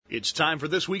It's time for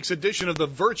this week's edition of the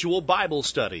Virtual Bible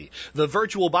Study. The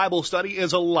Virtual Bible Study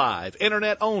is a live,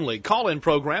 internet-only call-in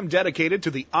program dedicated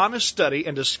to the honest study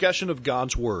and discussion of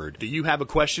God's Word. Do you have a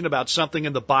question about something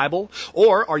in the Bible?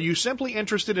 Or are you simply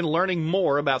interested in learning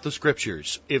more about the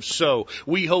Scriptures? If so,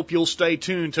 we hope you'll stay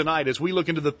tuned tonight as we look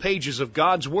into the pages of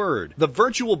God's Word. The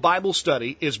Virtual Bible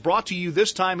Study is brought to you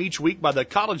this time each week by the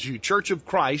College View Church of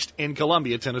Christ in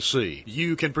Columbia, Tennessee.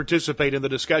 You can participate in the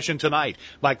discussion tonight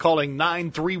by calling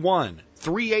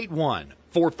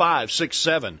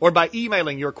 931-381-4567 or by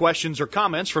emailing your questions or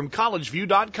comments from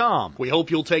collegeview.com. We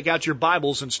hope you'll take out your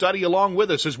Bibles and study along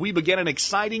with us as we begin an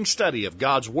exciting study of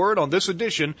God's Word on this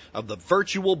edition of the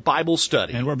Virtual Bible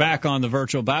Study. And we're back on the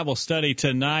Virtual Bible Study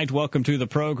tonight. Welcome to the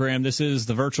program. This is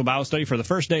the Virtual Bible Study for the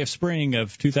first day of spring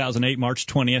of 2008, March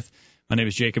 20th. My name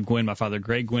is Jacob Gwynn. My father,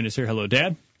 Greg Gwynn, is here. Hello,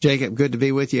 Dad. Jacob, good to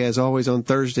be with you as always on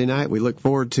Thursday night. We look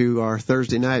forward to our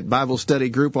Thursday night Bible study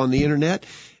group on the Internet,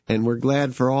 and we're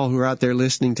glad for all who are out there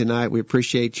listening tonight. We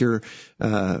appreciate your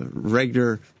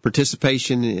regular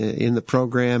participation in the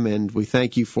program, and we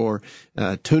thank you for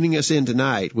tuning us in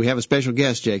tonight. We have a special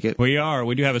guest, Jacob. We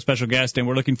do have a special guest, and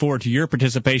we're looking forward to your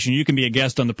participation. You can be a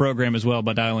guest on the program as well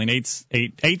by dialing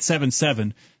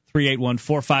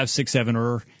 877-381-4567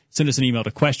 or send us an email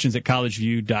to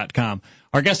questions@collegeview.com.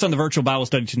 Our guest on the Virtual Bible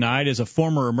Study tonight is a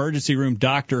former emergency room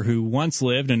doctor who once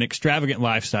lived an extravagant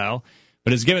lifestyle,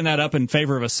 but has given that up in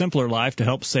favor of a simpler life to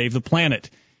help save the planet.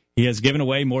 He has given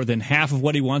away more than half of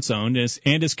what he once owned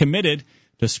and is committed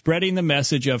to spreading the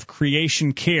message of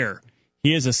creation care.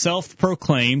 He is a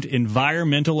self-proclaimed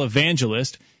environmental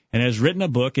evangelist and has written a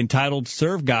book entitled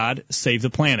Serve God, Save the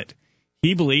Planet.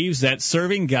 He believes that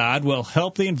serving God will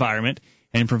help the environment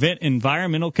and prevent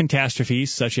environmental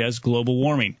catastrophes such as global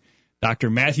warming. Dr.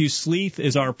 Matthew Sleeth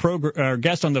is our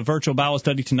guest on the Virtual Bible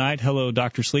Study tonight. Hello,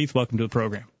 Dr. Sleeth. Welcome to the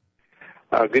program.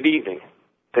 Good evening.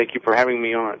 Thank you for having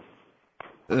me on.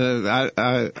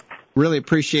 I really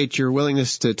appreciate your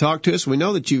willingness to talk to us. We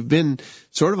know that you've been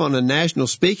sort of on a national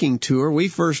speaking tour. We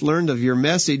first learned of your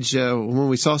message when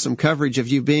we saw some coverage of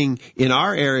you being in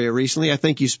our area recently. I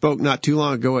think you spoke not too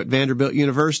long ago at Vanderbilt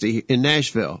University in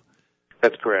Nashville.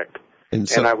 That's correct. And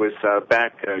I was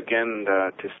back again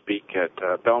to speak at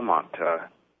Belmont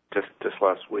just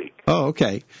last week. Oh,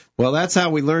 okay. Well, that's how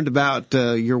we learned about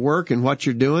your work and what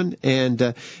you're doing.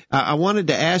 And I wanted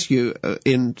to ask you,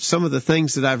 in some of the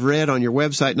things that I've read on your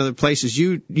website and other places,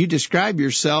 you describe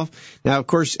yourself. Now, of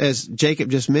course, as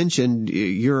Jacob just mentioned,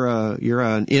 you're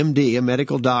an MD, a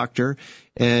medical doctor,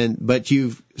 but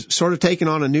you've sort of taken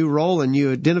on a new role, and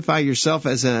you identify yourself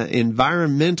as an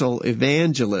environmental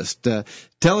evangelist.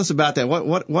 Tell us about that.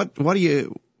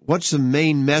 What's the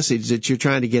main message that you're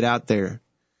trying to get out there?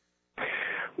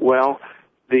 Well,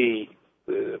 the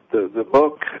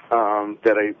book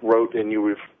that I wrote and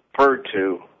you referred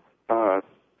to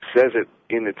says it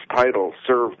in its title,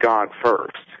 Serve God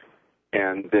First,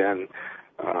 and then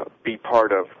be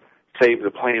part of Save the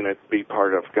Planet, be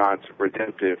part of God's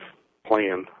redemptive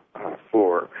plan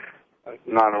for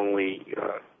not only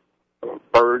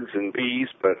birds and bees,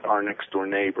 but our next-door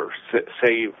neighbors.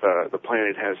 Save the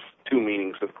planet has two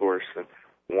meanings, of course, and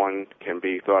one can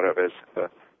be thought of as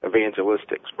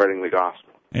evangelistic, spreading the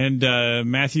gospel. And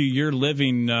Matthew,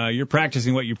 you're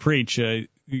practicing what you preach. You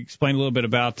explain a little bit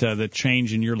about the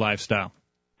change in your lifestyle.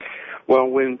 Well,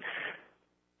 when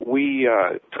we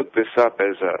took this up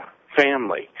as a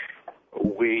family,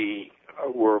 we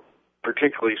were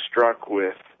particularly struck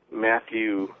with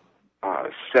Matthew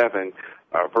 7,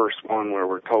 verse 1, where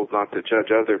we're told not to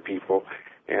judge other people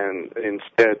and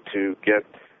instead to get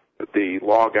the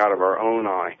log out of our own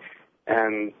eye.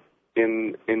 And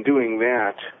in doing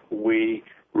that, we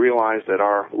realized that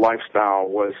our lifestyle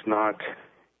was not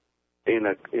in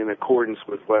accordance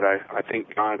with what I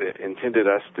think God intended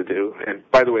us to do. And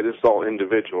by the way, this is all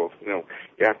individual. You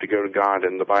have to go to God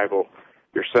and the Bible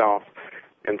yourself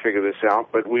and figure this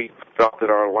out. But we felt that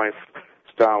our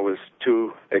lifestyle was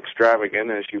too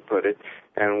extravagant, as you put it,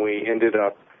 and we ended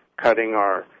up cutting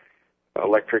our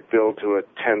electric bill to a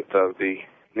tenth of the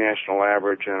national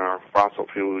average and our fossil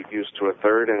fuel use to a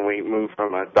third, and we moved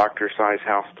from a doctor-sized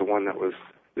house to one that was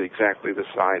exactly the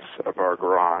size of our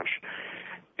garage.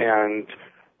 And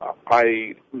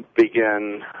I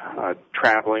began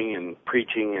traveling and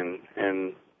preaching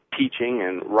and teaching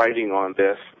and writing on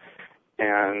this,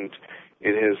 and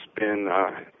it has been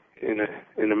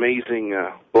an amazing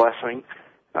blessing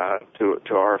to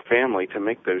our family to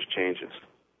make those changes.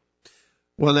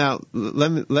 Well, now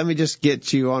let me just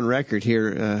get you on record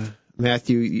here,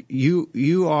 Matthew.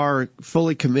 You are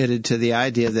fully committed to the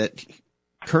idea that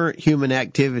current human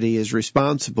activity is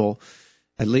responsible,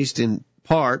 at least in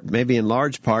part, maybe in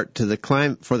large part, to the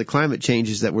climate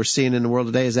changes that we're seeing in the world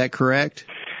today. Is that correct?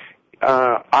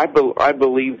 I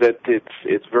believe that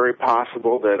it's very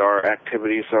possible that our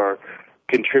activities are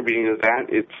contributing to that.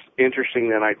 It's interesting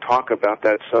that I talk about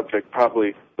that subject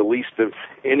probably the least of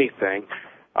anything.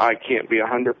 I can't be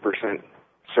 100%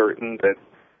 certain that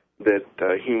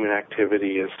human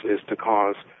activity is the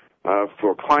cause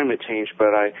for climate change,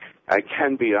 but I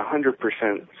can be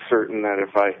 100% certain that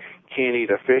if I can't eat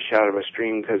a fish out of a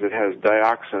stream because it has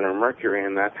dioxin or mercury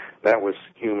in that was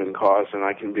human caused, and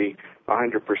I can be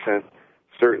 100%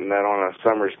 certain that on a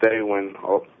summer's day when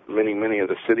many of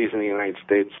the cities in the United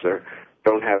States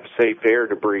don't have safe air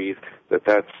to breathe,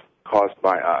 that's caused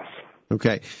by us.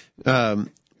 Okay.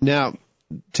 Now,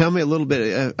 tell me a little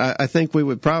bit. I think we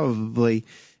would probably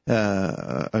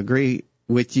agree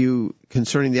with you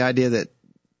concerning the idea that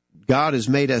God has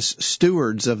made us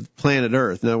stewards of planet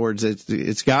Earth. In other words,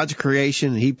 it's God's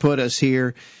creation. He put us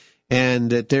here, and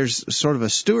that there's sort of a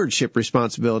stewardship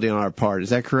responsibility on our part.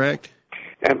 Is that correct?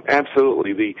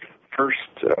 Absolutely. The first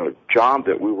job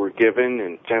that we were given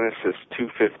in Genesis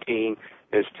 2:15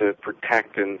 is to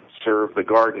protect and serve the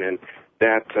garden and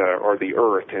or the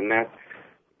earth, and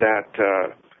that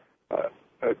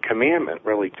commandment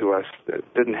really to us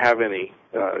that didn't have any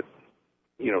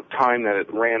time that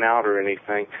it ran out or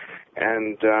anything,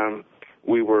 and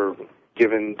we were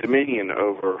given dominion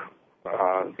over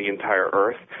the entire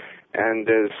earth. And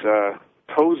as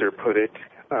Tozer put it,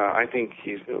 I think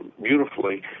he's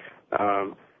beautifully.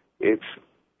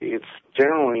 It's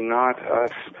generally not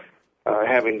us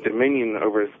having dominion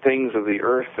over things of the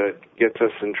earth that gets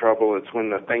us in trouble. It's when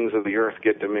the things of the earth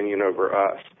get dominion over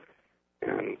us,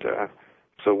 and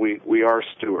so we are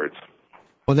stewards.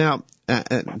 Well, now,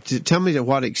 tell me to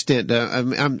what extent.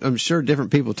 I'm sure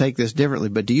different people take this differently,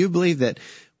 but do you believe that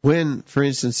when, for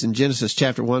instance, in Genesis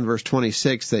chapter 1, verse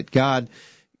 26, that God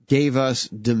gave us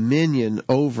dominion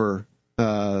over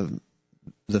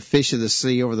the fish of the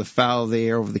sea, over the fowl of the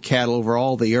air, over the cattle, over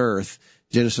all the earth,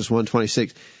 Genesis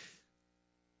 1:26.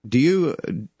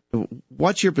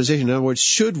 What's your position? In other words,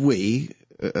 should we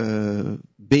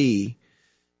be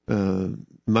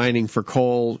mining for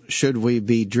coal? Should we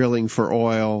be drilling for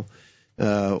oil?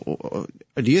 Do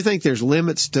you think there's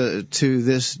limits to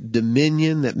this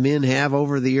dominion that men have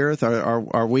over the earth?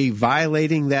 Are we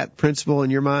violating that principle in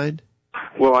your mind?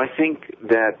 Well, I think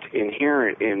that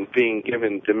inherent in being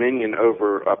given dominion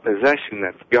over a possession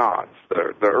that's God's,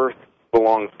 the earth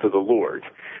belongs to the Lord,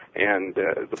 and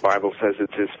the Bible says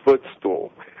it's His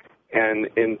footstool. And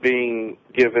in being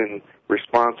given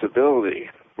responsibility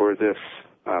for this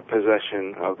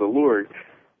possession of the Lord,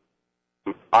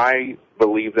 I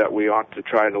believe that we ought to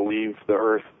try to leave the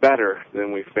earth better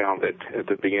than we found it at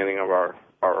the beginning of our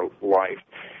life.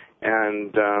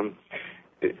 And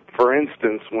for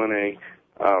instance, when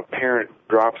a parent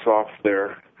drops off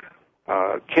their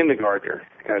kindergartner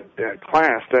at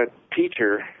class, that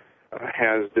teacher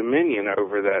has dominion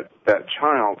over that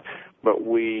child, but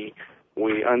we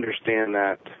understand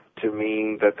that to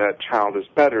mean that child is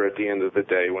better at the end of the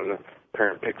day when the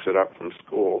parent picks it up from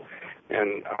school.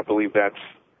 And I believe that's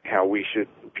how we should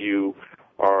view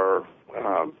our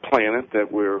planet,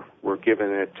 that we're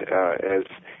given it as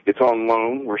it's on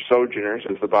loan. We're sojourners,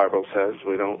 as the Bible says.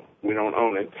 We don't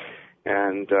own it,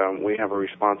 and we have a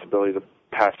responsibility to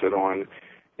pass it on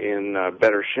in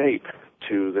better shape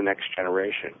to the next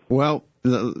generation. Well,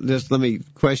 just let me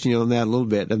question you on that a little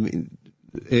bit. I mean,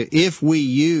 if we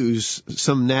use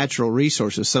some natural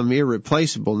resources, some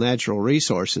irreplaceable natural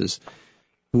resources,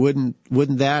 wouldn't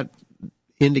that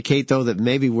indicate, though, that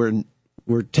maybe we're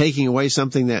taking away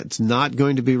something that's not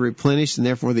going to be replenished, and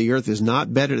therefore the earth is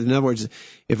not better? In other words,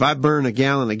 if I burn a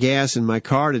gallon of gas in my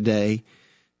car today,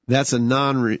 that's a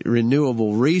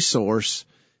non-renewable resource.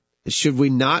 Should we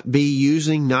not be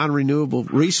using non-renewable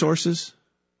resources?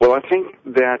 Well, I think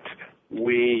that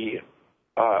we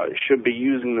should be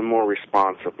using them more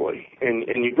responsibly. And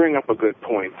you bring up a good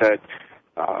point that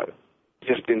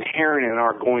just inherent in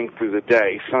our going through the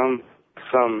day, some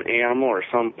animal or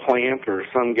some plant or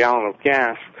some gallon of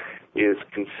gas is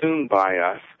consumed by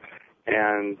us,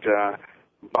 and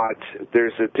but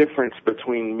there's a difference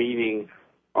between meeting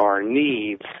our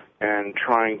needs and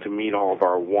trying to meet all of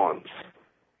our wants.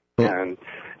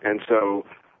 And so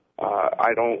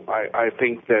I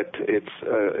think that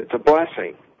it's a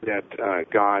blessing that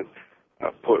God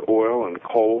put oil and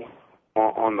coal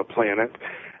on the planet.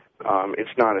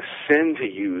 It's not a sin to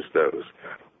use those,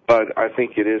 but I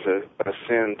think it is a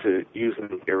sin to use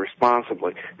them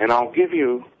irresponsibly. And I'll give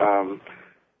you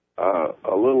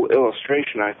a little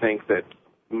illustration, I think, that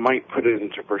might put it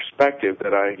into perspective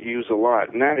that I use a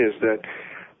lot, and that is that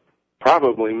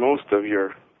probably most of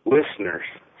your listeners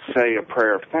say a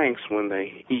prayer of thanks when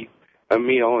they eat a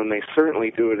meal, and they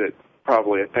certainly do it at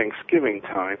probably at Thanksgiving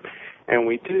time. And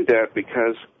we do that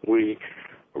because we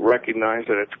recognize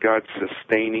that it's God's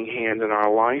sustaining hand in our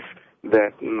life,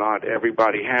 that not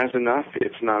everybody has enough.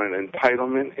 It's not an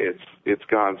entitlement. It's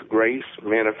God's grace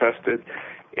manifested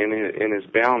in His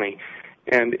bounty.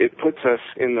 And it puts us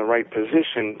in the right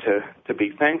position to be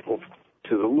thankful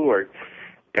to the Lord.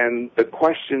 And the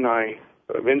question I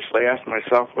eventually asked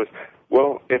myself was,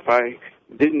 well, if I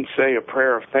didn't say a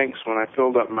prayer of thanks when I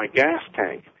filled up my gas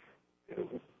tank,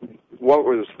 what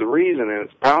was the reason? And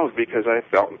it's probably because I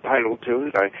felt entitled to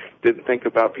it. I didn't think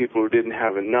about people who didn't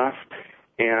have enough,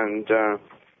 and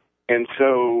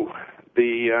so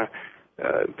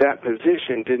that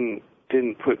position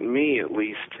didn't put me, at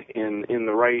least, in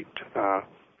the right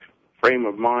frame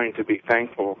of mind to be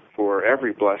thankful for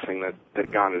every blessing that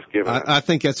God has given us. I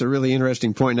think that's a really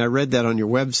interesting point, and I read that on your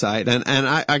website. And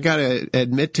I got to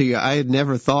admit to you, I had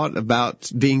never thought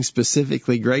about being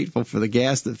specifically grateful for the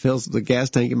gas that fills the gas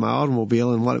tank in my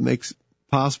automobile and what it makes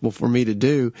possible for me to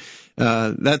do.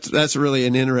 That's really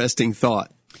an interesting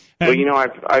thought. Well,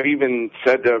 I've even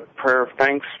said a prayer of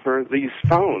thanks for these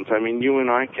phones. I mean, you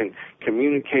and I can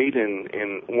communicate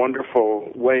in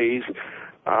wonderful ways.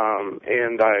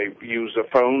 And I use a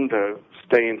phone to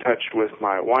stay in touch with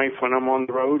my wife when I'm on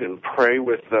the road and pray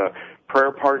with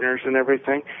prayer partners and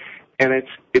everything. And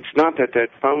it's not that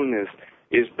phone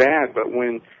is bad, but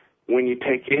when you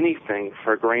take anything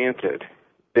for granted,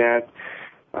 that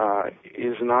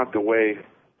is not the way,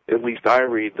 at least I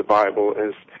read the Bible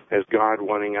as God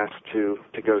wanting us to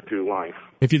go through life.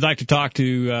 If you'd like to talk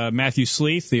to Matthew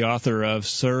Sleeth, the author of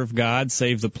Serve God,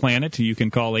 Save the Planet, you can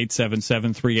call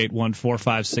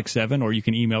 877-381-4567, or you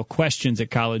can email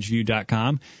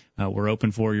questions@collegeview.com. We're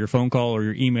open for your phone call or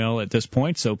your email at this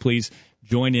point, so please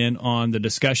join in on the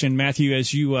discussion. Matthew,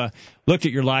 as you looked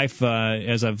at your life,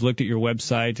 as I've looked at your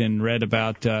website and read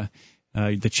about the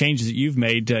changes that you've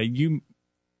made, you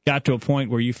got to a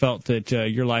point where you felt that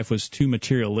your life was too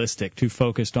materialistic, too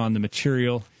focused on the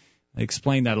material.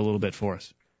 Explain that a little bit for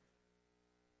us.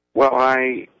 Well,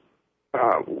 I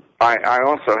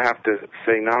also have to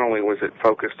say not only was it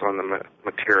focused on the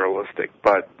materialistic,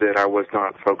 but that I was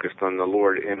not focused on the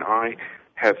Lord. And I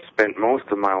have spent most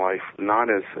of my life not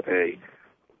as a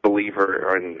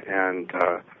believer and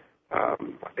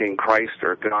in Christ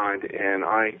or God. And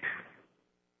I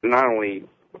not only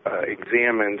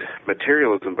examined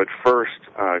materialism, but first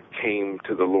came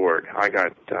to the Lord. I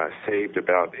got saved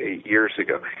about 8 years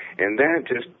ago, and that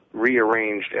just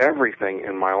rearranged everything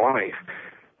in my life.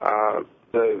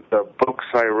 The books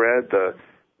I read, the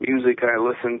music I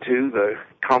listened to, the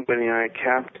company I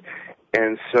kept,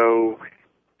 and so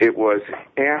it was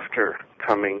after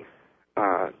coming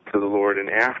to the Lord and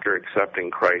after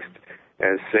accepting Christ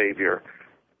as Savior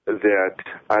that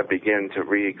I began to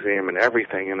re-examine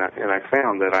everything, and I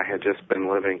found that I had just been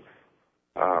living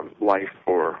life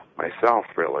for myself,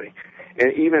 really.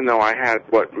 And even though I had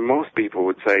what most people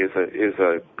would say is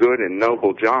a good and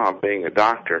noble job, being a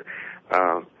doctor,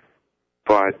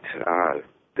 but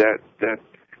that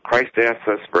Christ asks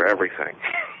us for everything.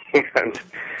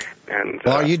 and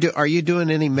well, are you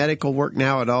doing any medical work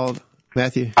now at all,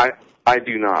 Matthew? I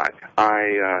do not.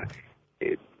 I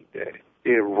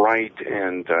write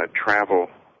and travel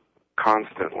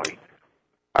constantly.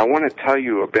 I want to tell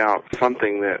you about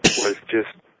something that was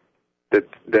just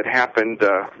that happened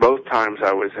both times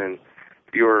I was in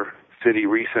your city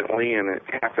recently, and it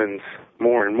happens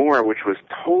more and more, which was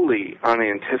totally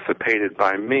unanticipated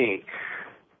by me.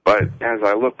 But as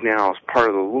I look now, as part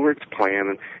of the Lord's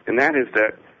plan, and that is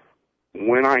that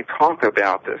when I talk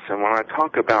about this and when I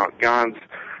talk about God's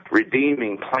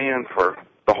redeeming plan for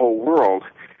the whole world,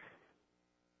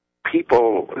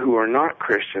 people who are not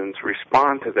Christians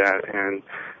respond to that, and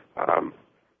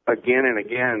again and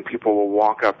again people will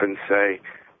walk up and say,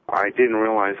 I didn't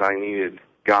realize I needed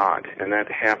God. And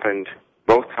that happened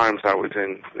both times I was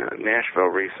in Nashville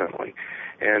recently,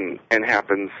 and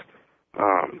happens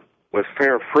with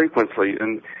fair frequency.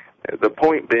 And the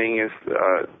point being is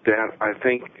that I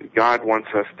think God wants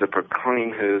us to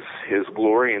proclaim His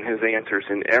glory and His answers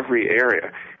in every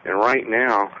area. And right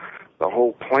now, the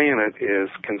whole planet is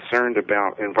concerned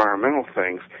about environmental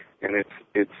things, and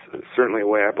it's certainly a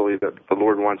way I believe that the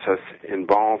Lord wants us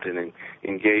involved and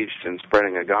engaged in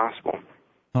spreading a gospel.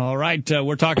 All right,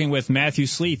 we're talking with Matthew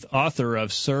Sleeth, author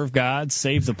of Serve God,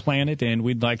 Save the Planet, and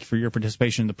we'd like for your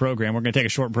participation in the program. We're going to take a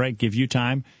short break, give you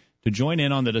time to join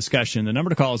in on the discussion. The number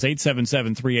to call is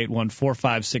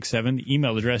 877-381-4567. The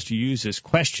email address to use is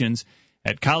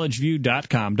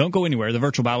questions@collegeview.com. Don't go anywhere. The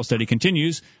virtual Bible study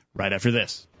continues right after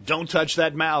this. Don't touch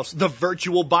that mouse. The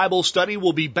Virtual Bible Study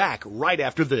will be back right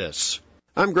after this.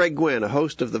 I'm Greg Gwynn, a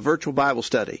host of the Virtual Bible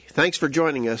Study. Thanks for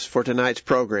joining us for tonight's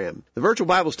program. The Virtual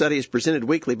Bible Study is presented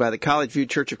weekly by the College View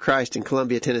Church of Christ in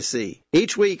Columbia, Tennessee.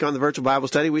 Each week on the Virtual Bible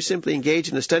Study, we simply engage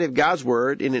in a study of God's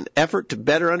Word in an effort to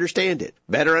better understand it,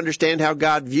 better understand how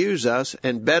God views us,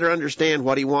 and better understand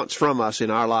what He wants from us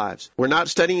in our lives. We're not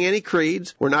studying any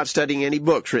creeds. We're not studying any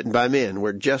books written by men.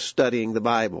 We're just studying the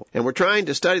Bible. And we're trying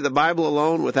to study the Bible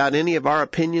alone without any of our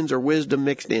opinions or wisdom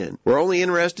mixed in. We're only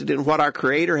interested in what our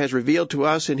Creator has revealed to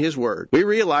us in His Word. We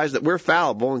realize that we're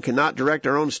fallible and cannot direct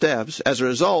our own steps. As a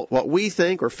result, what we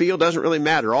think or feel doesn't really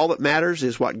matter. All that matters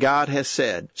is what God has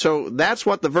said. So that's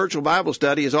what the Virtual Bible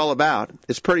Study is all about.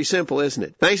 It's pretty simple, isn't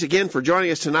it? Thanks again for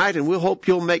joining us tonight, and we'll hope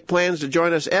you'll make plans to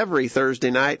join us every Thursday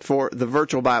night for the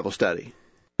Virtual Bible Study.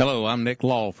 Hello, I'm Nick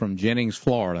Law from Jennings,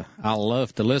 Florida. I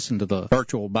love to listen to the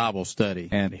Virtual Bible Study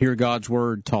and hear God's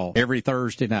Word taught every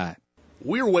Thursday night.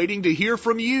 We're waiting to hear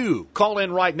from you. Call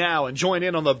in right now and join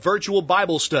in on the Virtual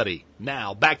Bible Study.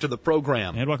 Now, back to the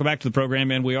program. And welcome back to the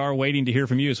program, and we are waiting to hear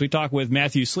from you as we talk with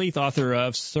Matthew Sleeth, author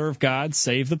of Serve God,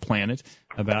 Save the Planet,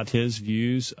 about his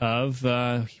views of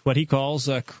what he calls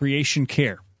creation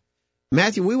care.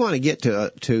 Matthew, we want to get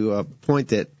to a point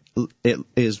that it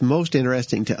is most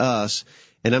interesting to us,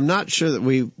 and I'm not sure that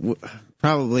we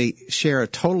probably share a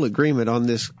total agreement on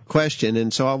this question,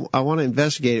 and so I want to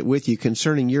investigate it with you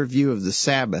concerning your view of the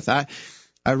Sabbath. I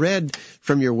read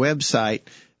from your website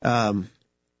a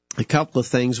couple of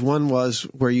things. One was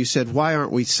where you said, why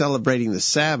aren't we celebrating the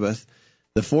Sabbath?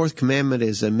 The fourth commandment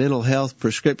is a mental health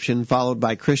prescription followed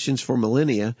by Christians for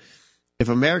millennia. If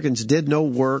Americans did no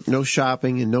work, no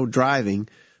shopping, and no driving,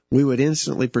 we would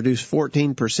instantly produce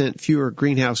 14% fewer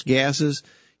greenhouse gases,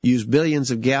 use billions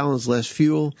of gallons less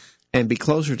fuel, and be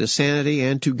closer to sanity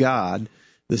and to God.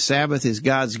 The Sabbath is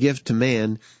God's gift to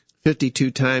man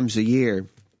 52 times a year.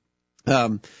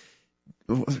 Tell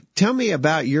me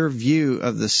about your view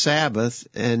of the Sabbath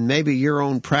and maybe your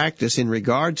own practice in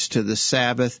regards to the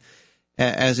Sabbath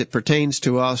as it pertains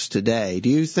to us today. Do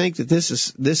you think that this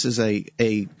is I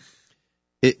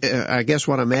guess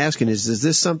what I'm asking is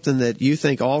this something that you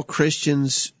think all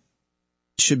Christians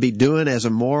should be doing as a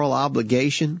moral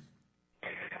obligation?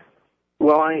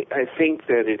 Well, I think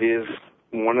that it is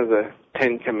one of the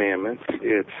Ten Commandments.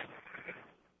 It's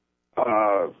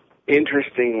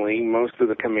interestingly, most of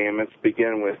the commandments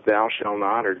begin with thou shalt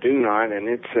not or do not, and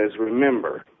it says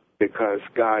remember, because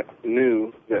God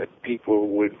knew that people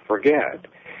would forget.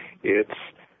 It's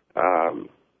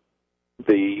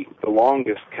the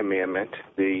longest commandment,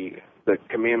 the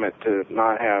commandment to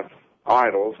not have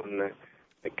idols, and the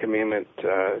commandment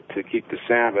to keep the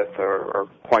Sabbath are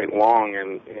quite long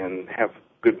and have a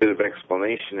good bit of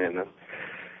explanation in them.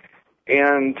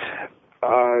 And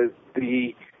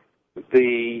the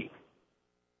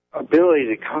ability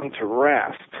to come to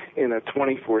rest in a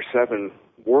 24/7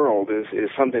 world is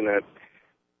something that,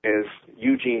 as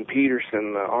Eugene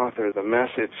Peterson, the author of The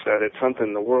Message, said, it's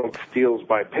something the world steals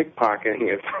by pickpocketing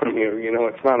it from you. You know,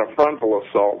 it's not a frontal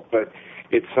assault, but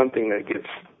it's something that gets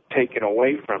taken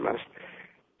away from us.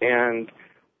 And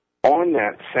on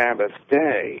that Sabbath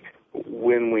day,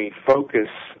 when we focus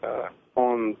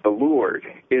on the Lord,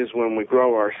 is when we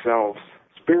grow ourselves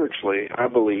spiritually, I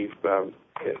believe, the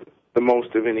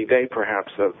most of any day,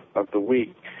 perhaps, of the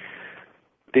week.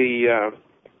 The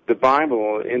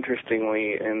Bible,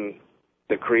 interestingly, in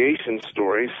the creation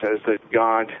story, says that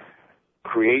God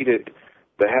created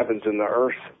the heavens and the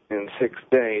earth in 6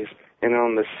 days, and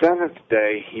on the seventh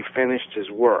day, He finished His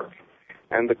work.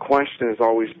 And the question has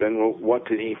always been, well, what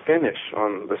did He finish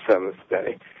on the seventh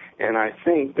day? And I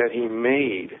think that He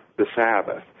made the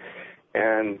Sabbath.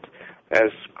 And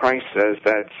as Christ says,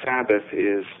 that Sabbath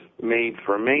is made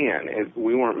for man.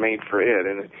 We weren't made for it.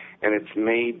 And it's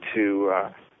made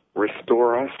to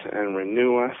restore us and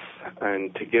renew us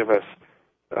and to give us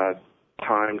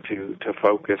time to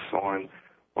focus on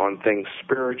things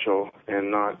spiritual and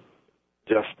not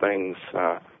just things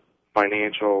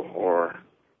financial or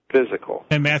physical.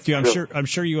 And Matthew, I'm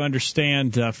sure you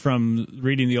understand from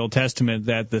reading the Old Testament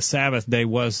that the Sabbath day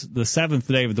was the seventh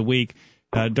day of the week.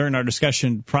 During our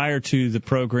discussion prior to the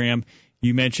program,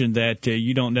 you mentioned that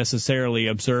you don't necessarily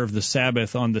observe the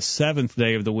Sabbath on the seventh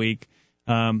day of the week.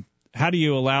 How do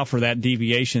you allow for that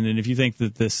deviation? And if you think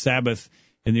that the Sabbath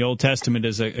in the Old Testament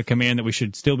is a command that we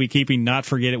should still be keeping, not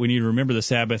forget it, we need to remember the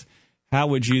Sabbath, how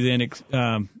would you then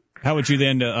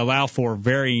allow for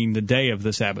varying the day of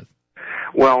the Sabbath?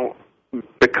 Well,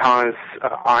 because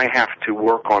I have to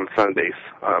work on Sundays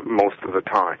most of the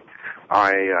time.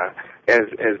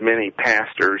 As many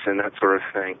pastors and that sort of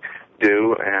thing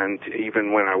do, and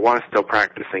even when I was still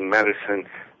practicing medicine,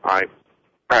 I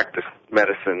practiced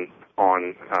medicine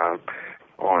on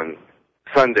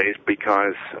Sundays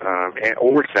because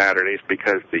or Saturdays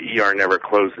because the ER never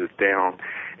closes down.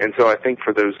 And so I think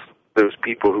for those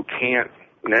people who can't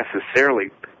necessarily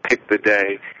pick the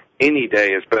day, any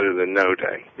day is better than no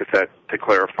day, if that to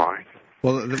clarify.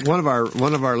 Well, one of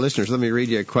our listeners, let me read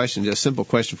you a question, just a simple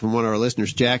question from one of our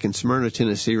listeners. Jack in Smyrna,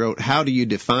 Tennessee wrote, "How do you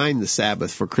define the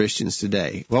Sabbath for Christians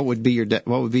today?" What would be your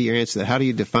answer to that? How do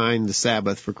you define the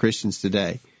Sabbath for Christians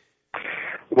today?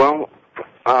 Well,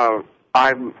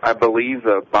 I believe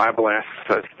the Bible asks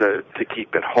us to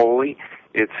keep it holy.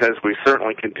 It says we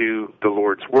certainly can do the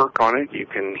Lord's work on it. You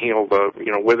can heal the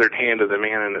withered hand of the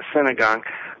man in the synagogue,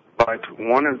 but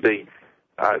one of the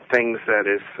things that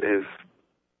is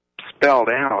spelled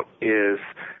out is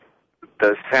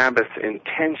the Sabbath's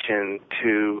intention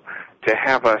to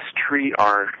have us treat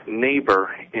our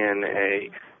neighbor in a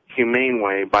humane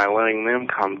way by letting them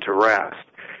come to rest.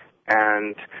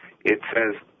 And it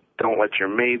says, don't let your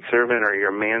maidservant or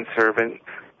your manservant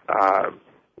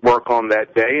work on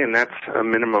that day, and that's a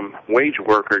minimum wage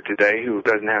worker today who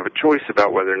doesn't have a choice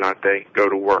about whether or not they go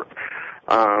to work.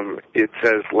 It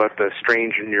says, let the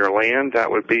stranger in your land, that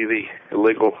would be the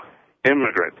illegal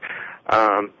immigrant.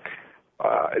 And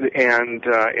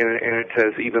it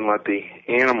says, even let the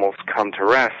animals come to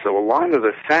rest. So a lot of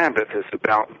the Sabbath is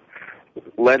about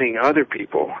letting other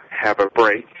people have a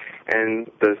break. And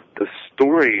the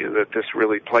story that this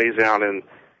really plays out in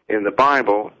the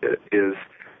Bible is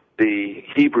the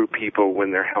Hebrew people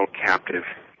when they're held captive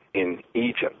in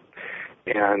Egypt.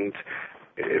 And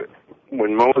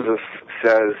when Moses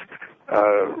says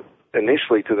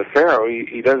initially to the Pharaoh,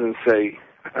 he doesn't say,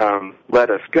 let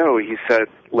us go. He said,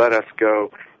 let us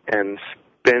go and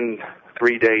spend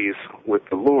 3 days with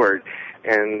the Lord.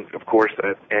 And, of course,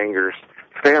 that angers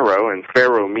Pharaoh, and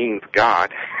Pharaoh means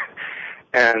God.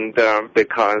 And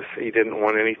because he didn't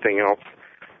want anything else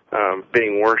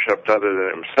being worshipped other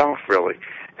than himself, really.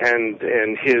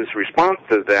 And his response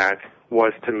to that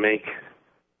was to make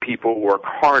people work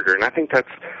harder. And I think that's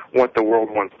what the world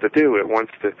wants to do. It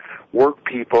wants to work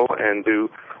people and do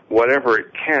whatever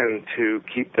it can to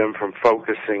keep them from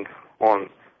focusing on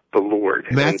the Lord.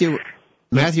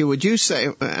 Matthew, would you say,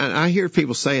 and I hear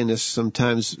people saying this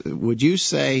sometimes, would you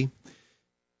say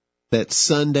that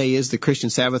Sunday is the Christian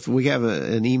Sabbath? We have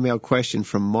an email question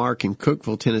from Mark in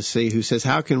Cookeville, Tennessee, who says,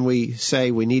 how can we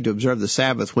say we need to observe the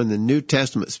Sabbath when the New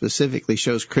Testament specifically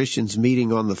shows Christians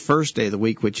meeting on the first day of the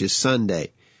week, which is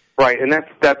Sunday? Right, and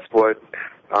that's what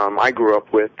I grew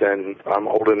up with, and I'm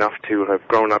old enough to have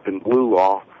grown up in Blue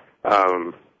Law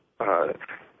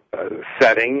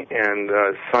setting, and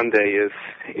Sunday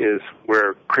is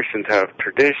where Christians have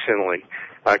traditionally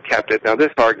kept it. Now,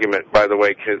 this argument, by the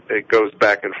way, it goes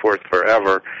back and forth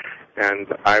forever, and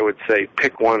I would say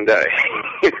pick one day.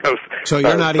 So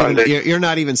you're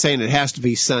not even saying it has to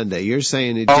be Sunday. You're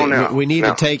saying we need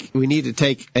to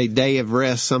take a day of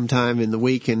rest sometime in the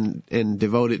week and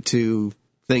devote it to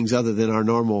things other than our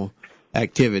normal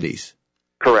activities.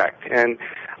 Correct, and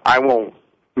I won't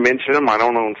mention them. I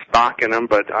don't own stock in them,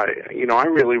 but I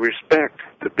really respect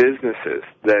the businesses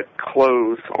that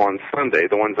close on Sunday.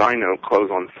 The ones I know close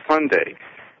on Sunday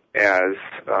as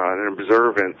an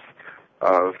observance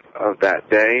of that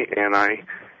day, and I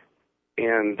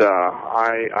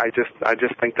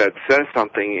just think that says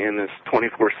something in this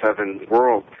 24/7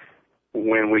 world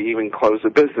when we even close a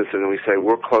business and we say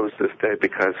we'll close this day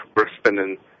because we're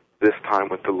spending this time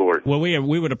with the Lord. Well,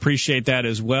 we would appreciate that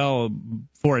as well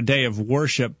for a day of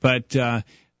worship. But,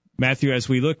 Matthew, as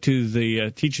we look to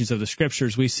the teachings of the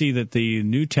Scriptures, we see that the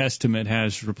New Testament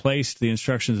has replaced the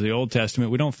instructions of the Old Testament.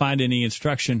 We don't find any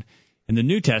instruction in the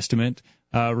New Testament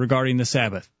regarding the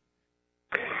Sabbath.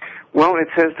 Well, it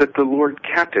says that the Lord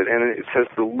kept it, and it says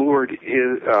the Lord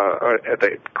is,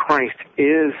 that Christ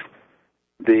is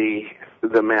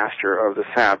the master of the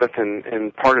Sabbath,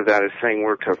 and part of that is saying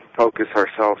we're to focus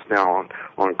ourselves now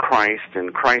on Christ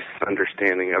and Christ's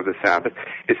understanding of the Sabbath.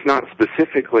 It's not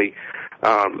specifically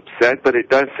said, but it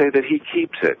does say that He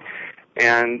keeps it,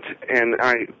 and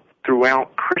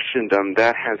throughout Christendom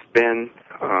that has been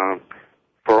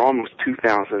for almost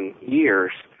 2,000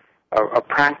 years a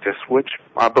practice which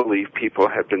I believe people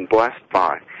have been blessed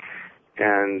by,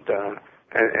 and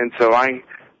so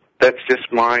that's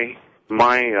just my.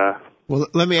 Well,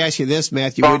 let me ask you this,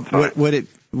 Matthew.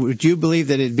 Would you believe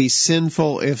that it'd be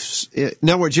sinful in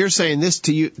other words, you're saying this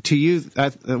to you,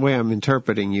 the way I'm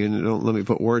interpreting you, and don't let me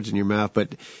put words in your mouth,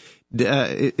 but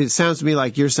it sounds to me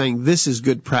like you're saying this is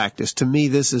good practice. To me,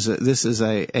 this is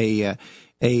a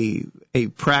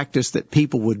practice that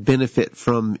people would benefit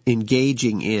from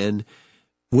engaging in.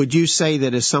 Would you say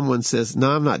that if someone says, "No,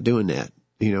 I'm not doing that.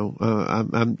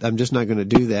 I'm just not going to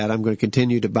do that. I'm going to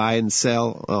continue to buy and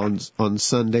sell on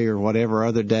Sunday or whatever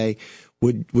other day,"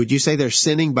 would you say they're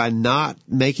sinning by not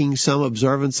making some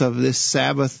observance of this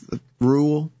Sabbath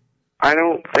rule? I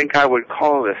don't think I would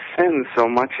call it a sin so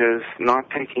much as not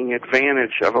taking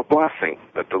advantage of a blessing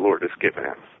that the Lord has given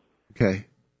us. Okay.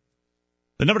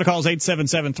 The number to call is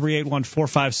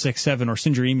 877-381-4567, or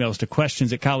send your emails to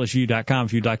questions@collegeview.com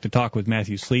if you'd like to talk with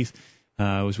Matthew Sleeth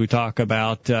as we talk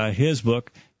about his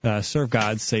book, Serve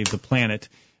God, Save the Planet.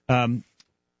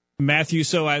 Matthew,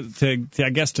 so I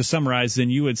guess to summarize, then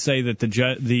you would say that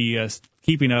the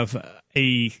keeping of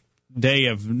a day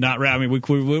of not rest. I mean, we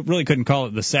really couldn't call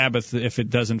it the Sabbath if it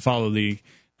doesn't follow the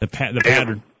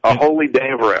pattern. A holy day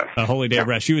of rest. A holy day of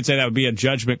rest. You would say that would be a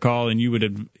judgment call, and you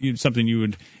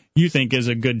think is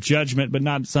a good jjudgment, but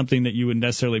not something that you would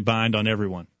necessarily bind on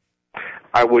everyone.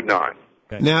 I would not.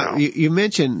 Okay. Now, you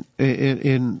mentioned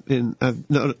I've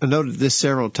noted this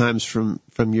several times from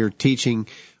your teaching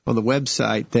on the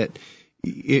website that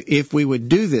if we would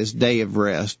do this day of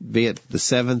rest, be it the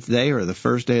seventh day or the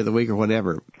first day of the week or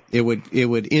whatever, it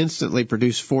would instantly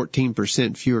produce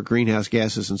 14% fewer greenhouse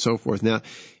gases and so forth. Now,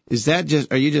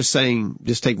 are you just saying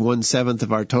just take 1/7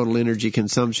 of our total energy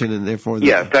consumption and therefore?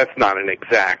 Yes, that's not an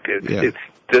exact. It's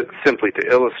simply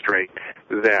to illustrate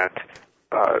that.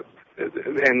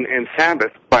 And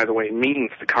Sabbath, by the way,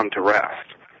 means to come to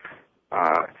rest.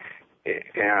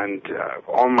 And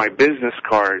on my business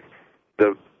card,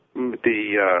 the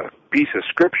piece of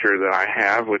scripture that I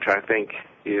have, which I think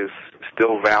is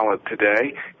still valid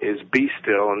today, is "Be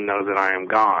still and know that I am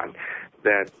God."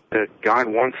 That God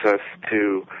wants us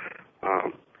to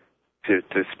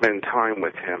spend time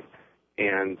with Him,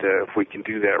 and if we can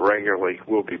do that regularly,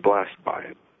 we'll be blessed by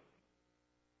it.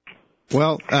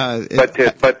 Well, but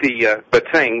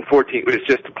saying 14 is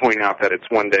just to point out that it's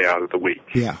one day out of the week.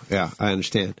 Yeah, I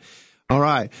understand. All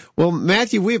right. Well,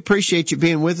 Matthew, we appreciate you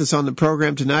being with us on the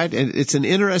program tonight, and it's an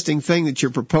interesting thing that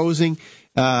you're proposing.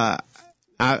 I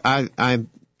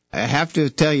have to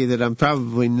tell you that I'm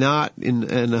probably not in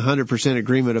 100%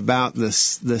 agreement about the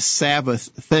Sabbath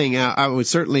thing. I would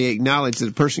certainly acknowledge that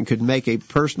a person could make a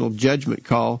personal judgment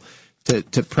call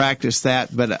to practice that,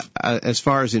 but as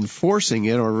far as enforcing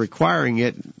it or requiring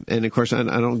it, and of course I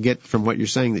don't get from what you're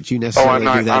saying that you necessarily do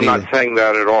that either. I'm not saying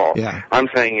that at all. Yeah. I'm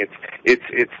saying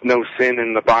it's no sin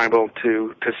in the Bible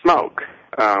to smoke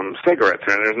cigarettes,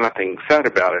 and there's nothing said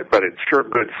about it, but it's sure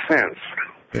good sense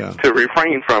to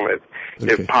refrain from it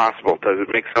if possible. Does it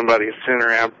make somebody a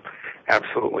sinner?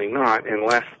 Absolutely not,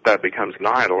 unless that becomes an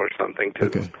idol or something to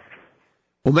them.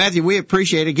 Well, Matthew, we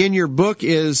appreciate it. Again, your book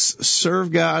is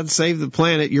Serve God, Save the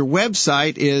Planet. Your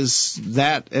website is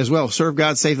that as well,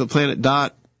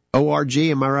 servegodsavetheplanet.org.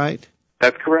 Am I right?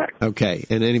 That's correct. Okay,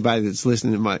 and anybody that's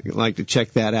listening might like to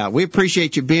check that out. We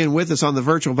appreciate you being with us on the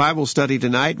virtual Bible study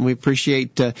tonight, and we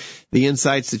appreciate the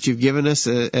insights that you've given us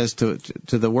as to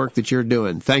the work that you're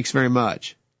doing. Thanks very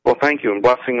much. Well, thank you, and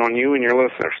blessing on you and your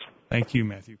listeners. Thank you,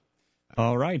 Matthew.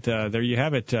 All right, there you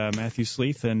have it, Matthew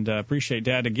Sleeth, and appreciate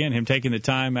Dad, again, him taking the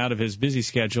time out of his busy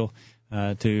schedule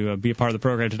to be a part of the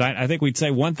program tonight. I think we'd say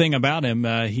one thing about him,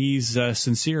 he's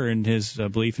sincere in his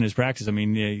belief in his practice. I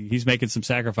mean, he's making some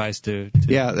sacrifice to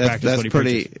practice what he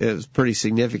preaches. It's pretty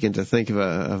significant to think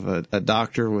of a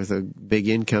doctor with a big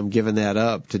income giving that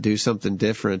up to do something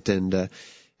different, and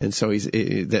so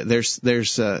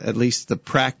there's at least the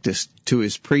practice to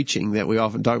his preaching that we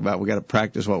often talk about. We got to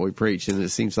practice what we preach, and it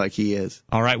seems like he is.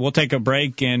 All right, we'll take a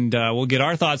break, and we'll get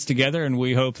our thoughts together, and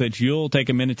we hope that you'll take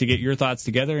a minute to get your thoughts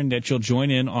together and that you'll join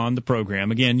in on the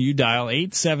program. Again, you dial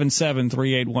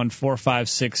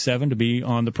 877-381-4567 to be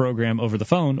on the program over the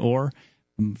phone or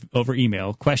over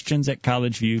email,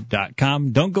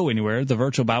 questions@collegeview.com. Don't go anywhere. The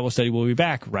virtual Bible study will be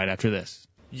back right after this.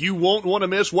 You won't want to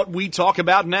miss what we talk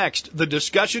about next. The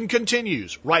discussion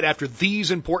continues right after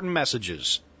these important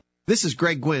messages. This is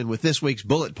Greg Gwynn with this week's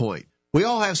Bullet Point. We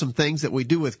all have some things that we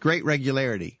do with great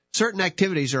regularity. Certain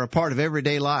activities are a part of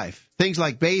everyday life. Things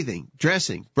like bathing,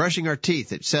 dressing, brushing our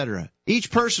teeth, etc.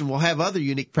 Each person will have other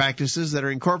unique practices that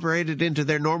are incorporated into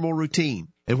their normal routine.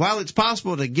 And while it's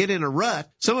possible to get in a rut,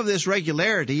 some of this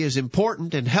regularity is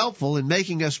important and helpful in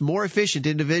making us more efficient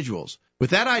individuals.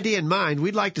 With that idea in mind,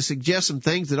 we'd like to suggest some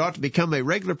things that ought to become a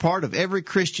regular part of every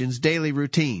Christian's daily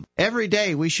routine. Every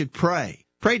day we should pray.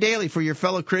 Pray daily for your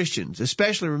fellow Christians,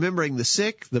 especially remembering the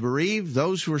sick, the bereaved,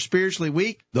 those who are spiritually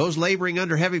weak, those laboring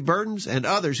under heavy burdens, and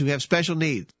others who have special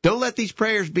needs. Don't let these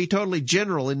prayers be totally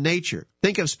general in nature.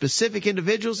 Think of specific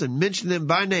individuals and mention them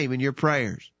by name in your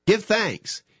prayers. Give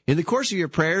thanks. In the course of your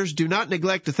prayers, do not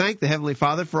neglect to thank the Heavenly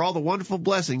Father for all the wonderful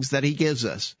blessings that He gives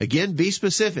us. Again, be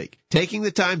specific. Taking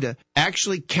the time to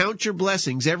actually count your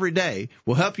blessings every day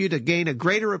will help you to gain a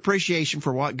greater appreciation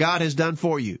for what God has done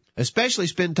for you. Especially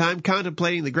spend time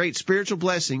contemplating the great spiritual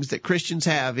blessings that Christians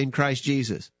have in Christ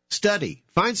Jesus. Study.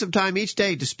 Find some time each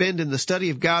day to spend in the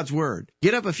study of God's Word.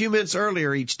 Get up a few minutes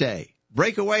earlier each day.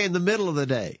 Break away in the middle of the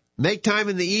day. Make time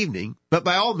in the evening, but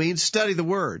by all means study the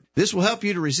Word. This will help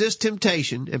you to resist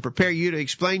temptation and prepare you to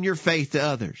explain your faith to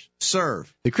others.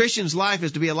 Serve. The Christian's life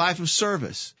is to be a life of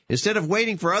service. Instead of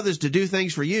waiting for others to do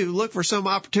things for you, look for some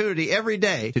opportunity every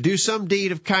day to do some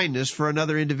deed of kindness for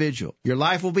another individual. Your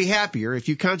life will be happier if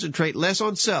you concentrate less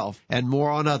on self and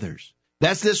more on others.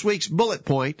 That's this week's bullet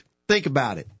point. Think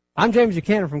about it. I'm James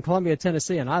Buchanan from Columbia,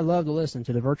 Tennessee, and I love to listen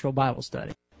to the Virtual Bible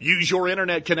Study. Use your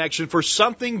internet connection for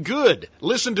something good.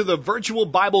 Listen to the Virtual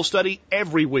Bible Study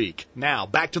every week. Now,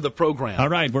 back to the program. All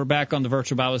right, we're back on the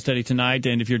Virtual Bible Study tonight,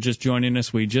 and if you're just joining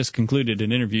us, we just concluded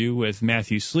an interview with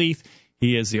Matthew Sleeth.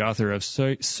 He is the author of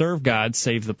Serve God,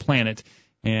 Save the Planet,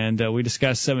 and we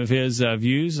discussed some of his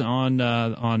views on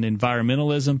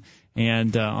environmentalism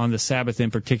and on the Sabbath in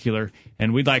particular.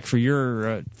 And we'd like for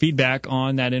your feedback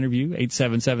on that interview,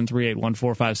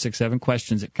 877-381-4567,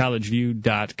 questions at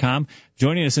collegeview.com.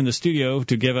 Joining us in the studio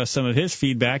to give us some of his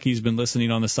feedback, he's been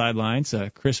listening on the sidelines.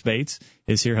 Chris Bates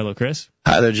is here. Hello, Chris.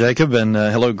 Hi there, Jacob, and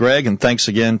hello, Greg, and thanks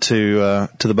again to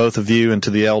the both of you and to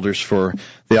the elders for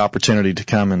the opportunity to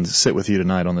come and sit with you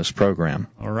tonight on this program.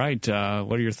 All right,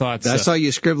 what are your thoughts? I saw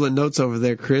you scribbling notes over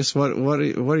there, Chris. What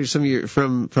are some of your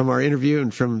from our interview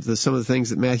and from some of the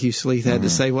things that Matthew Sleeth had to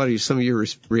say? What are some of your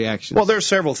reactions? Well, there are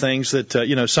several things that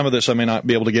some of this I may not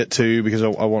be able to get to because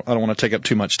I don't want to take up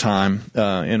too much time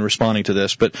in responding to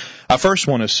this. But I first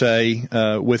want to say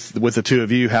with the two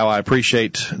of you how I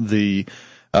appreciate the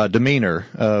demeanor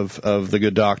of the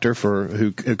good doctor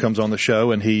who comes on the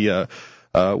show, and he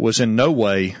was in no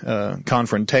way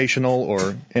confrontational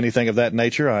or anything of that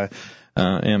nature. I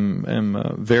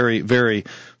am very, very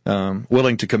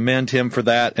willing to commend him for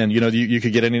that. And you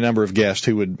could get any number of guests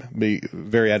who would be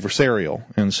very adversarial,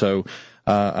 and so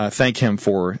I thank him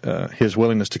for his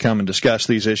willingness to come and discuss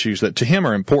these issues that to him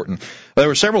are important. There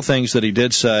were several things that he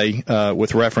did say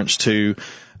with reference to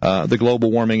the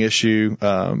global warming issue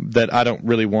that I don't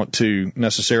really want to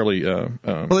necessarally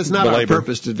well, it's not belabor. our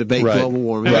purpose to debate right. global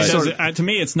warming. Right. To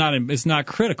me, it's not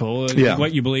critical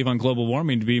what you believe on global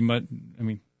warming to be. I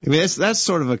mean, that's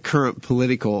sort of a current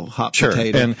political hot sure.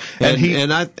 potato.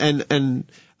 And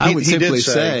I would simply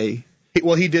say.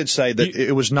 Well, he did say that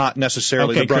it was not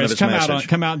necessarily the brunt of his message.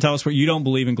 Come out and tell us what you don't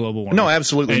believe in global warming. No,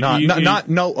 absolutely not.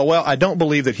 Well, I don't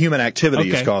believe that human activity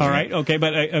is causing it. All right, okay,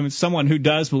 but someone who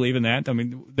does believe in that, I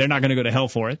mean, they're not going to go to hell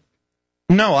for it.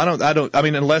 No, I don't. I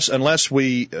mean, unless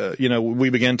we, we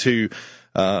begin to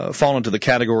fall into the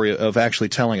category of actually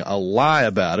telling a lie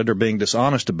about it or being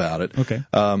dishonest about it. Okay.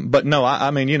 But no,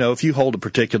 I mean, if you hold a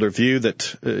particular view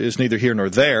that is neither here nor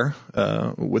there,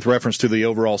 with reference to the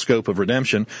overall scope of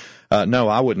redemption, no,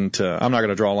 I wouldn't. I'm not going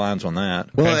to draw lines on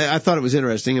that. Okay. Well, I thought it was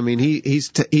interesting. I mean,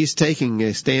 he's taking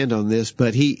a stand on this,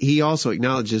 but he also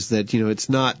acknowledges that it's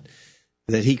not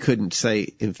that he couldn't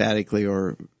say emphatically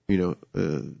or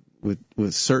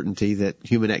with certainty that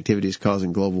human activity is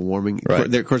causing global warming.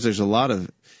 Right. Of course, there's a lot of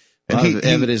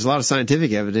evidence, a lot of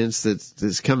scientific evidence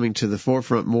that's coming to the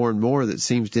forefront more and more that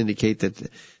seems to indicate that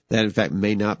in fact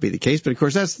may not be the case. But of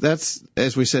course, that's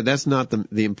as we said, that's not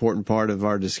the important part of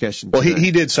our discussion. Well, he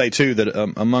did say too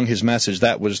that among his message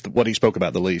that was what he spoke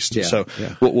about the least. Yeah, so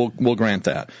yeah. We'll grant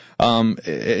that.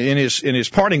 In his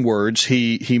parting words,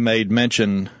 he made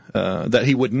mention that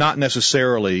he would not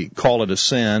necessarily call it a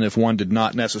sin if one did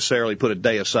not necessarily put a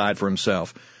day aside for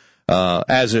himself.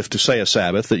 As if to say a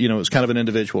Sabbath, that, it's kind of an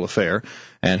individual affair,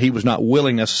 and he was not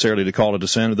willing necessarily to call it a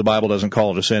sin. The Bible doesn't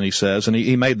call it a sin, he says, and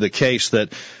he made the case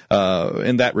that,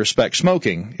 in that respect,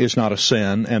 smoking is not a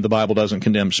sin, and the Bible doesn't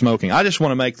condemn smoking. I just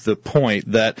want to make the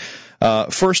point that,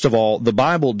 first of all, the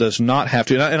Bible does not have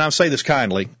to, and I say this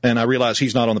kindly, and I realize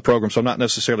he's not on the program, so I'm not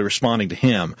necessarily responding to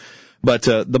him, but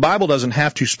the Bible doesn't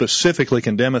have to specifically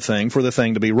condemn a thing for the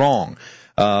thing to be wrong.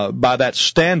 By that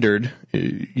standard,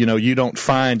 you don't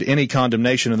find any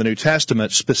condemnation in the New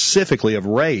Testament specifically of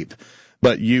rape,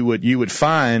 but you would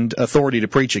find authority to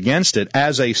preach against it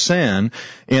as a sin,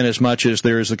 inasmuch as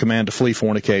there is the command to flee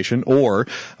fornication or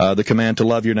the command to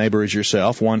love your neighbor as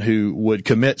yourself. One who would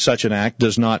commit such an act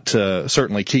does not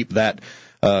certainly keep that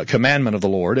commandment of the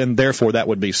Lord, and therefore that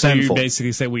would be sinful. So you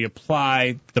basically say we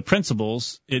apply the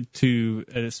principles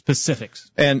to specifics.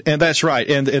 And that's right.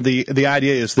 And the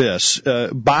idea is this: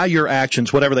 by your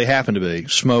actions, whatever they happen to be,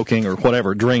 smoking or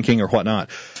whatever, drinking or whatnot,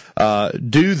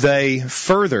 do they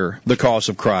further the cause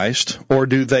of Christ, or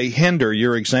do they hinder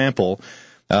your example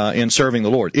in serving the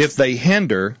Lord? If they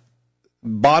hinder,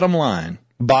 bottom line,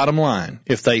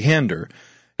 if they hinder,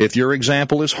 if your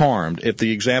example is harmed, if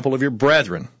the example of your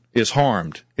brethren is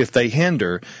harmed, if they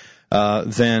hinder,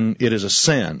 then it is a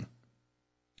sin.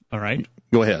 All right.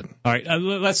 Go ahead. All right.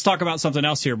 Let's talk about something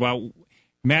else here. Well,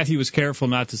 Matthew was careful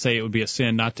not to say it would be a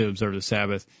sin not to observe the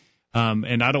Sabbath.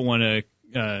 And I don't want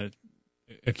to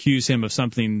accuse him of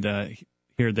something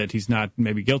here that he's not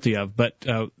maybe guilty of. But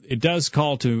it does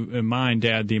call to mind,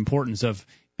 Dad, the importance of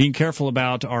being careful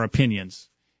about our opinions.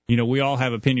 You know, we all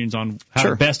have opinions on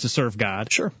how best to serve God.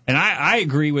 Sure. And I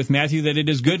agree with Matthew that it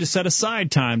is good to set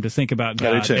aside time to think about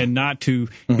God and not to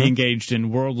be engaged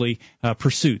in worldly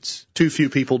pursuits. Too few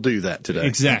people do that today.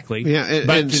 Exactly. Yeah,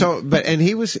 and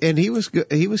he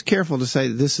was careful to say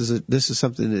this is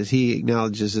something that he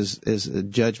acknowledges as a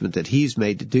judgment that he's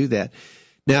made to do that.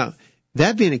 Now,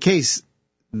 that being the case,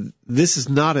 this is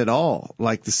not at all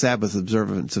like the Sabbath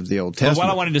observance of the Old Testament. Well,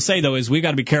 what I wanted to say, though, is we've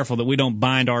got to be careful that we don't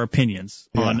bind our opinions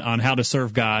on how to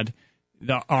serve God.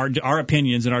 Our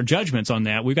opinions and our judgments on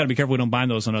that, we've got to be careful we don't bind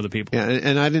those on other people. Yeah,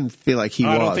 and I didn't feel like he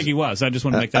was. I don't think he was. I just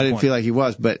want to make that point. I didn't feel like he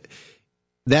was. But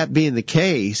that being the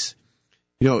case,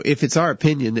 you know, if it's our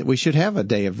opinion that we should have a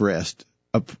day of rest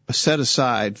set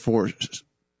aside for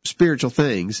spiritual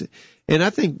things, and I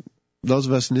think those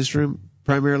of us in this room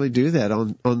primarily do that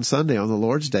on Sunday, on the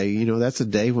Lord's Day. You know, that's a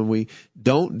day when we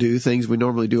don't do things we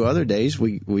normally do other days.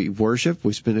 We worship.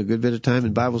 We spend a good bit of time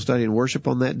in Bible study and worship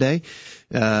on that day.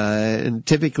 And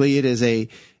typically it is a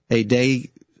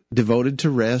day devoted to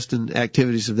rest and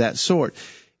activities of that sort.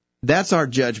 That's our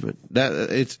judgment.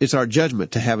 It's our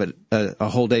judgment to have it a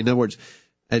whole day. In other words,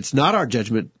 it's not our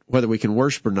judgment whether we can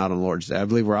worship or not on the Lord's Day. I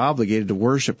believe we're obligated to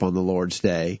worship on the Lord's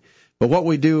Day. But what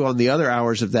we do on the other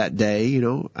hours of that day, you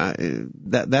know,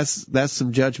 that's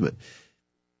some judgment.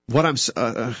 What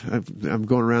I'm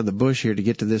going around the bush here to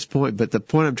get to this point, but the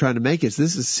point I'm trying to make is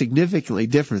this is significantly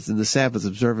different than the Sabbath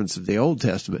observance of the Old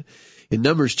Testament. In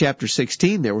Numbers chapter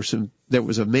 16, there was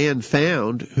a man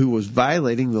found who was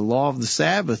violating the law of the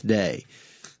Sabbath day.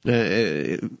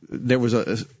 The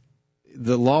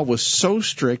law was so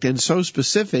strict and so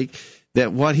specific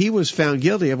that what he was found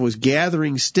guilty of was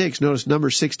gathering sticks. Notice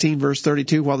Numbers 16, verse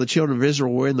 32, while the children of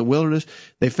Israel were in the wilderness,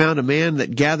 they found a man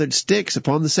that gathered sticks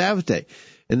upon the Sabbath day.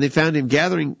 And they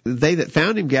that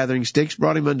found him gathering sticks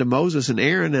brought him unto Moses and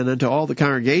Aaron and unto all the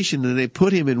congregation, and they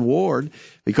put him in ward,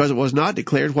 because it was not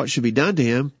declared what should be done to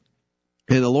him.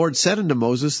 And the Lord said unto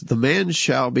Moses, the man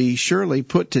shall be surely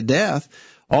put to death.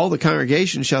 All the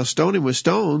congregation shall stone him with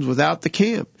stones without the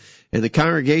camp. And the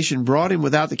congregation brought him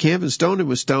without the camp and stoned him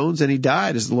with stones, and he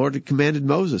died as the Lord had commanded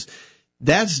Moses.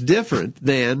 That's different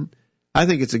than, I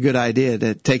think it's a good idea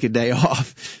to take a day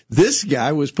off. This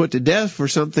guy was put to death for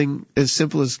something as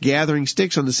simple as gathering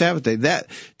sticks on the Sabbath day. That,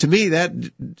 to me, that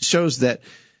shows that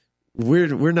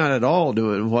we're not at all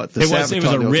doing what the Sabbath taught.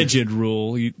 It was a rigid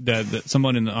rule that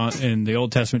someone in the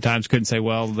Old Testament times couldn't say,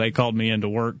 well, they called me into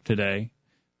work today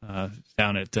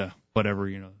down at whatever,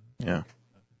 you know. Yeah.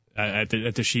 At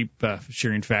the sheep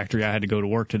shearing factory, I had to go to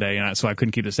work today, and so I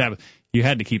couldn't keep the Sabbath. You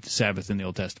had to keep the Sabbath in the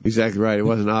Old Testament. Exactly right. It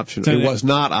wasn't optional. It was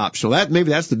not optional. Maybe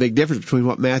that's the big difference between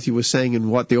what Matthew was saying and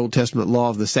what the Old Testament law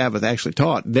of the Sabbath actually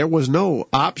taught. There was no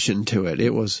option to it.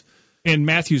 It was. And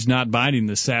Matthew's not binding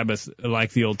the Sabbath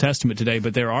like the Old Testament today,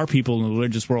 but there are people in the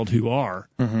religious world who are.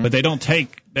 Mm-hmm. But they don't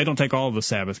take all of the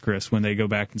Sabbath, Chris, when they go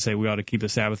back and say we ought to keep the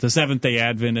Sabbath. The Seventh-day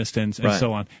Adventist and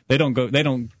so on. They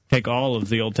don't take all of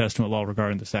the Old Testament law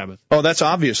regarding the Sabbath. Oh, that's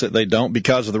obvious that they don't,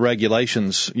 because of the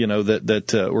regulations, you know,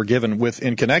 that were given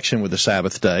in connection with the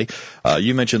Sabbath day.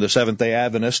 You mentioned the Seventh-day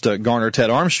Adventist, Garner Ted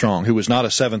Armstrong, who was not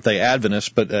a Seventh-day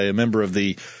Adventist, but a member of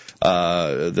the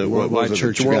Worldwide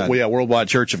Church of God. Yeah, Worldwide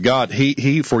Church of God.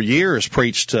 He for years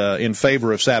preached in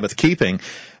favor of Sabbath keeping,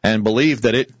 and believed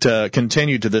that it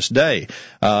continued to this day.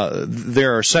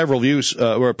 There are several views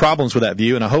or problems with that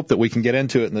view, and I hope that we can get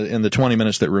into it in the 20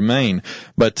 minutes that remain.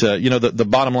 But you know, the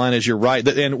bottom line is you're right.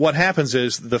 And what happens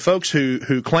is the folks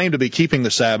who claim to be keeping the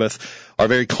Sabbath are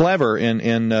very clever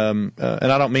and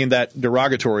I don't mean that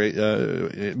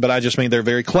derogatory, but I just mean they're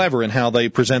very clever in how they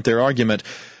present their argument.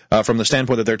 From the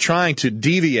standpoint that they're trying to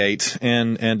deviate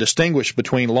and distinguish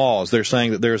between laws. They're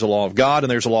saying that there's a law of God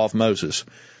and there's a law of Moses.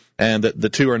 and that the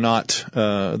two are not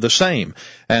the same.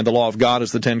 And the law of God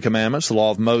is the Ten Commandments. The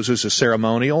law of Moses is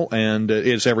ceremonial, and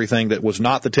is everything that was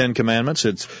not the Ten Commandments.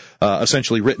 It's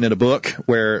essentially written in a book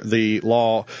where the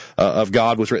law of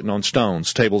God was written on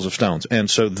stones, tables of stones. And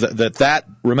so that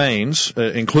remains,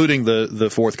 including the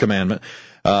fourth commandment,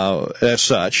 as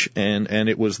such, and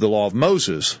it was the law of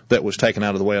Moses that was taken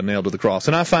out of the way and nailed to the cross.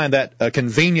 And I find that a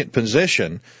convenient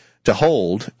position to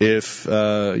hold if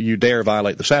you dare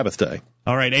violate the Sabbath day.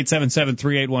 All right,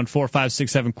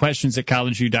 877-381-4567, questions at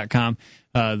collegeview.com.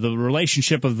 The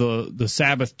relationship of the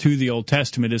Sabbath to the Old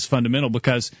Testament is fundamental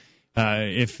because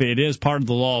if it is part of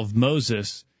the law of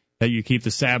Moses that you keep the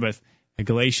Sabbath,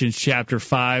 Galatians chapter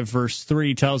 5, verse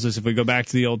 3 tells us if we go back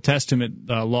to the Old Testament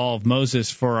law of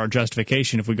Moses for our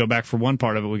justification, if we go back for one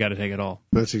part of it, we got to take it all.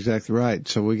 That's exactly right.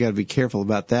 So we got to be careful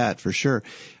about that for sure.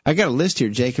 I got a list here,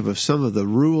 Jacob, of some of the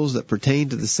rules that pertain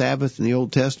to the Sabbath in the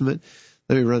Old Testament.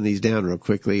 Let me run these down real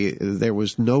quickly. There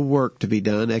was no work to be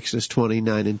done, Exodus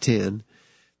 29 and 10.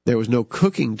 There was no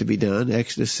cooking to be done,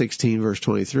 Exodus 16, verse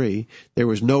 23. There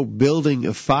was no building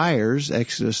of fires,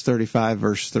 Exodus 35,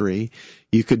 verse 3.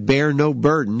 You could bear no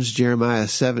burdens, Jeremiah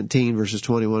 17, verses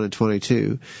 21 and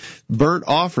 22. Burnt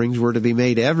offerings were to be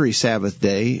made every Sabbath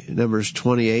day, Numbers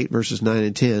 28, verses 9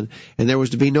 and 10. And there was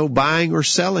to be no buying or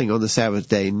selling on the Sabbath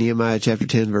day, Nehemiah chapter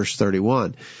 10, verse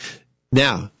 31.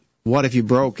 Now, what if you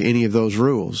broke any of those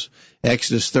rules?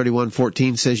 Exodus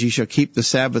 31:14 says, "You shall keep the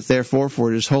Sabbath therefore,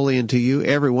 for it is holy unto you.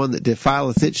 Every one that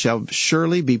defileth it shall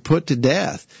surely be put to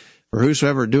death. For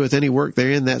whosoever doeth any work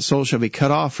therein, that soul shall be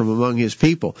cut off from among his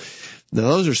people." Now,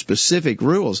 those are specific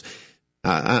rules.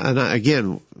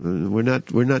 Again, we're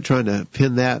not trying to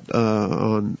pin that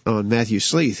on Matthew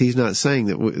Sleeth. He's not saying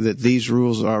that these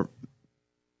rules are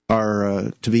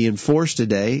to be enforced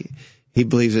today. He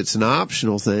believes it's an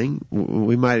optional thing.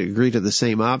 We might agree to the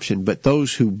same option, but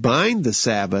those who bind the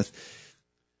Sabbath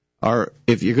are,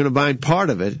 if you're going to bind part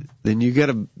of it, then you got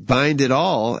to bind it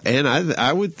all. And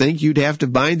I would think you'd have to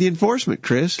bind the enforcement,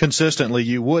 Chris. Consistently,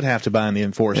 you would have to bind the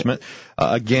enforcement.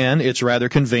 Again, it's rather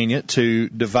convenient to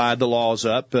divide the laws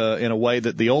up in a way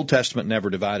that the Old Testament never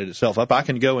divided itself up. I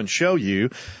can go and show you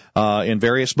in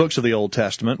various books of the Old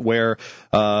Testament where,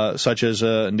 such as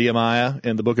Nehemiah,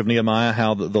 in the book of Nehemiah,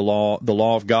 how the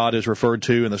law of God is referred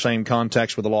to in the same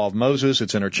context with the law of Moses.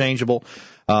 It's interchangeable.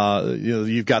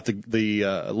 You've got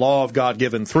the law of God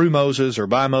given through Moses or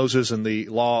by Moses, and the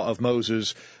law of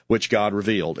Moses which God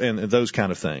revealed, and those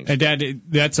kind of things. And Dad,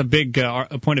 that's a big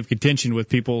a point of contention with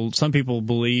people. Some people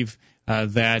believe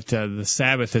that the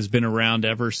Sabbath has been around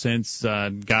ever since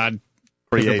God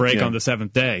took a break on the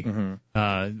seventh day, and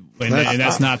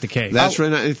that's not the case. That's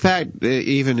right. In fact,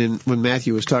 even when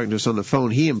Matthew was talking to us on the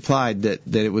phone, he implied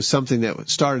that it was something that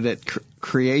started at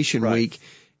creation week.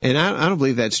 And I don't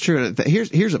believe that's true.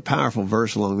 Here's a powerful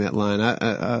verse along that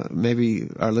line. Maybe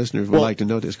our listeners would like to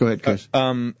know this. Go ahead, Chris.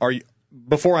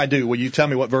 Before I do, will you tell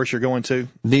me what verse you're going to?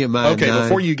 Nehemiah 9.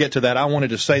 Before you get to that, I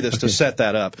wanted to say this to set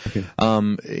that up. Okay.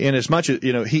 In as much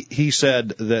as, he said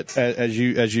that, as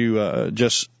you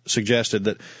just suggested,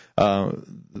 that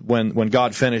when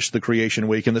God finished the creation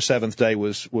week and the seventh day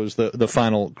was the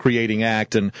final creating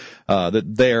act, and that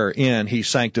therein he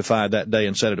sanctified that day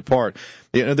and set it apart.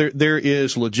 There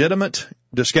is legitimate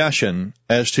discussion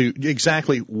as to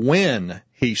exactly when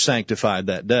he sanctified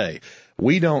that day.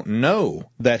 We don't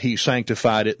know that he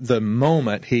sanctified it the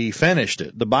moment he finished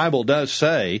it. The Bible does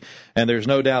say, and there's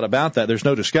no doubt about that, there's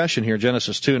no discussion here,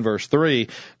 Genesis 2 and verse 3,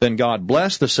 then God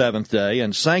blessed the seventh day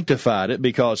and sanctified it,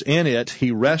 because in it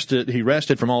he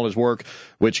rested from all his work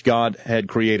which God had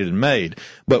created and made.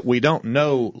 But we don't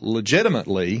know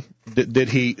legitimately, did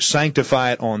he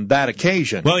sanctify it on that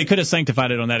occasion? Well, he could have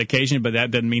sanctified it on that occasion, but that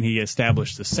doesn't mean he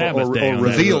established the Sabbath day. Or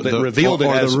revealed it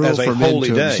as a holy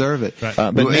day. Observe it. Right.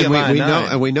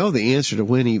 But we know the answer to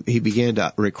when he began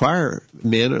to require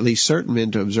men, or at least certain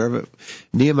men, to observe it.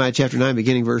 Nehemiah chapter 9,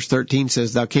 beginning verse 13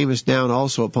 says, "Thou camest down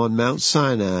also upon Mount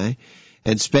Sinai,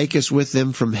 and spakest with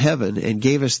them from heaven, and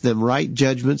gavest them right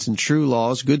judgments and true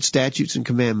laws, good statutes and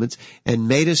commandments, and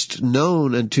madest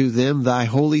known unto them thy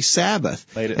holy Sabbath,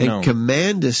 and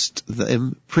commandest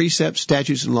them precepts,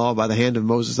 statutes, and law by the hand of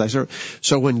Moses thy servant."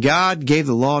 So when God gave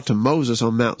the law to Moses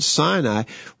on Mount Sinai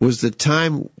was the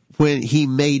time when he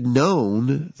made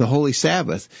known the holy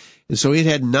Sabbath. And so it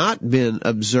had not been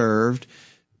observed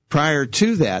prior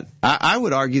to that. I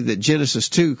would argue that Genesis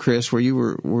 2, Chris, where you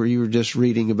were just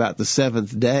reading about the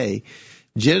seventh day,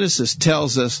 Genesis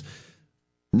tells us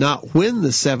not when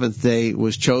the seventh day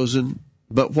was chosen,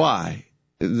 but why.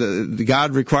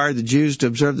 God required the Jews to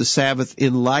observe the Sabbath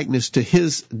in likeness to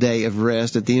His day of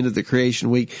rest at the end of the creation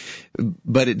week.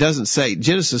 But it doesn't say,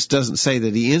 Genesis doesn't say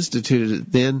that He instituted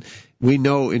it then. We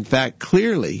know, in fact,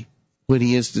 clearly when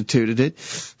He instituted it.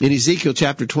 In Ezekiel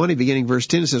chapter 20, beginning verse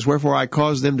 10, it says, "Wherefore I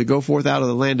caused them to go forth out of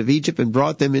the land of Egypt, and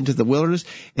brought them into the wilderness,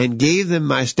 and gave them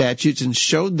my statutes, and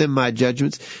showed them my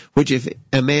judgments, which if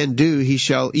a man do, he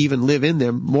shall even live in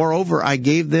them. Moreover, I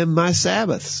gave them my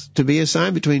Sabbaths, to be a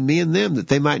sign between me and them, that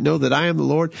they might know that I am the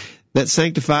Lord that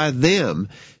sanctify them."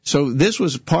 So this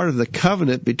was part of the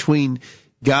covenant between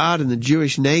God and the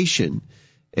Jewish nation,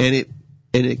 and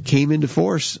it came into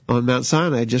force on Mount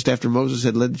Sinai just after Moses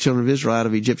had led the children of Israel out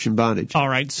of Egyptian bondage. All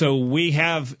right, so we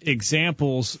have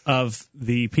examples of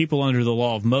the people under the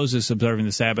law of Moses observing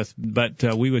the Sabbath, but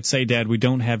we would say, Dad, we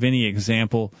don't have any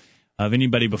example of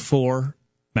anybody before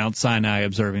Mount Sinai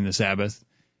observing the Sabbath,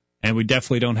 and we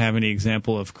definitely don't have any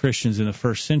example of Christians in the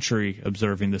first century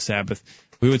observing the Sabbath.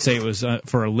 We would say it was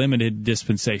for a limited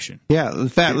dispensation. Yeah, in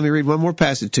fact, let me read one more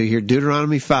passage to you here.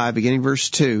 Deuteronomy 5, beginning verse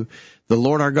 2. "The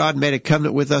Lord our God made a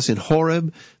covenant with us in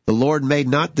Horeb. The Lord made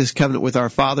not this covenant with our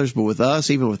fathers, but with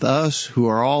us, even with us, who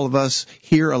are all of us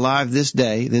here alive this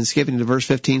day." Then skipping to verse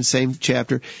 15, same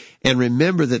chapter. "And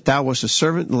remember that thou wast a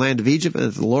servant in the land of Egypt, and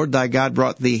that the Lord thy God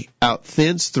brought thee out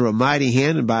thence through a mighty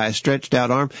hand and by a stretched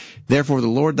out arm. Therefore the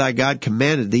Lord thy God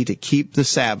commanded thee to keep the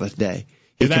Sabbath day."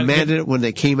 He commanded it when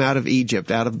they came out of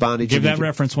Egypt, out of bondage. Give that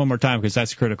reference one more time, because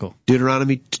that's critical.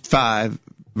 Deuteronomy 5,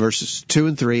 verses 2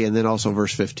 and 3, and then also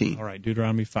verse 15. All right,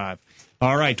 Deuteronomy 5.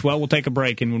 All right, well, we'll take a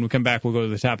break, and when we come back, we'll go to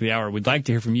the top of the hour. We'd like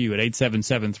to hear from you at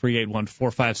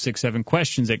 877-381-4567,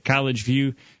 questions at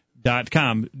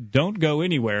collegeview.com. Don't go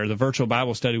anywhere. The virtual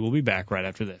Bible study will be back right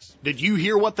after this. Did you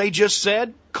hear what they just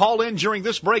said? Call in during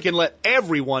this break and let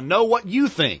everyone know what you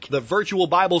think. The virtual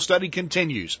Bible study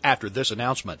continues after this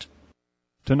announcement.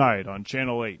 Tonight on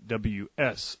Channel 8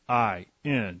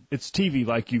 WSIN, it's TV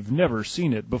like you've never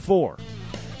seen it before.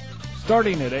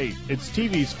 Starting at 8, it's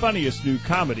TV's funniest new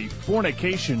comedy,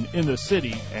 Fornication in the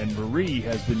City, and Marie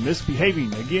has been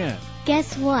misbehaving again.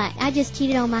 Guess what? I just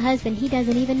cheated on my husband. He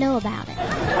doesn't even know about it.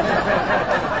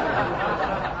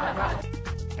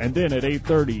 And then at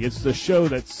 8:30, it's the show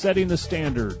that's setting the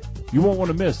standard. You won't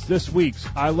want to miss this week's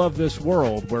I Love This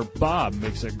World, where Bob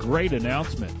makes a great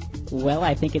announcement. Well,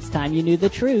 I think it's time you knew the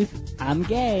truth. I'm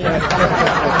gay.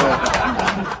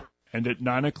 And at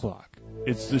 9 o'clock,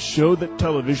 it's the show that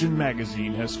Television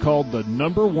Magazine has called the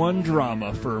 #1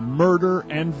 drama for murder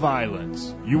and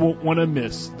violence. You won't want to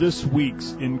miss this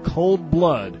week's In Cold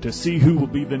Blood to see who will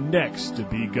be the next to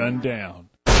be gunned down.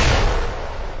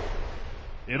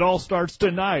 It all starts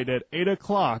tonight at 8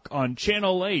 o'clock on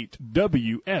Channel 8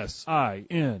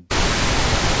 WSIN.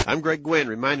 I'm Greg Gwynn,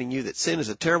 reminding you that sin is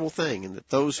a terrible thing, and that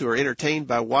those who are entertained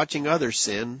by watching others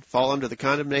sin fall under the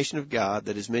condemnation of God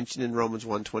that is mentioned in Romans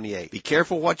 1:28. Be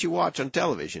careful what you watch on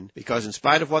television, because in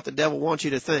spite of what the devil wants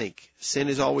you to think, sin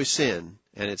is always sin,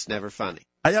 and it's never funny.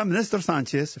 I am Nestor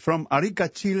Sanchez from Arica,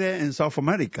 Chile in South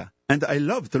America, and I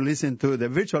love to listen to the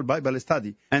virtual Bible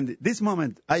study. And this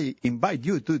moment, I invite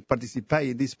you to participate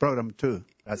in this program too.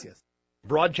 Gracias.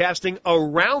 Broadcasting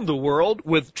around the world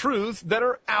with truths that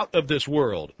are out of this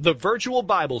world. The virtual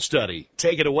Bible study.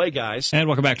 Take it away, guys. And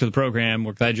welcome back to the program.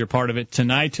 We're glad you're part of it.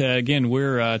 Tonight, again,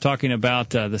 we're talking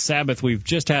about the Sabbath. We've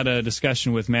just had a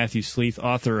discussion with Matthew Sleeth,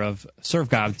 author of Serve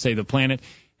God, Save the Planet.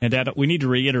 And we need to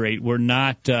reiterate, we're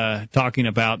not talking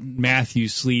about Matthew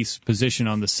Sleeth's position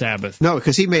on the Sabbath. No,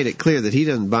 because he made it clear that he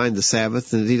doesn't bind the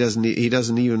Sabbath, and he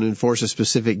doesn't even enforce a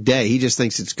specific day. He just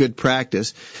thinks it's good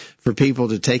practice for people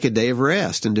to take a day of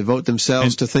rest and devote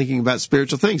themselves to thinking about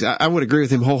spiritual things. I would agree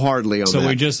with him wholeheartedly on that. So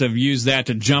we just have used that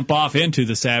to jump off into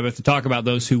the Sabbath to talk about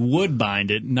those who would bind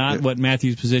it, not what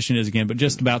Matthew's position is again, but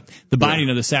just about the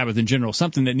binding of the Sabbath in general,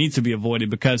 something that needs to be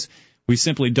avoided because we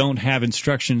simply don't have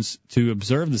instructions to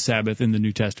observe the Sabbath in the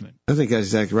New Testament. I think that's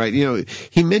exactly right. You know,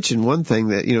 he mentioned one thing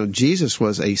that, Jesus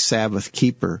was a Sabbath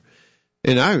keeper.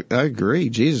 And I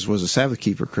agree. Jesus was a Sabbath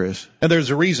keeper, Chris. And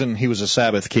there's a reason he was a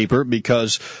Sabbath keeper,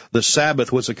 because the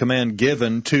Sabbath was a command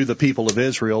given to the people of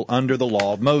Israel under the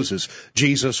law of Moses.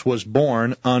 Jesus was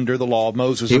born under the law of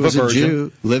Moses. He was a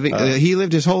Jew living. He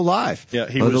lived his whole life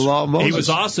under the law of Moses. He was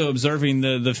also observing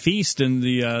the feast and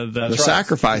the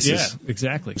sacrifices. Yeah,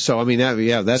 exactly. So I mean,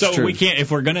 that's true. So we can't, if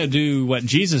we're going to do what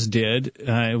Jesus did,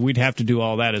 we'd have to do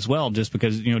all that as well, just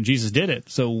because Jesus did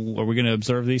it. So are we going to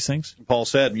observe these things? Paul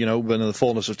said, when the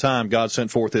fullness of time, God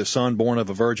sent forth His Son, born of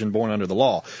a virgin, born under the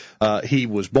law. He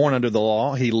was born under the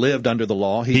law. He lived under the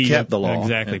law. He kept the law.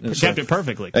 Exactly. Kept it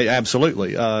perfectly.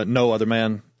 Absolutely. No other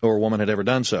man or woman had ever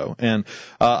done so. And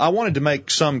I wanted to make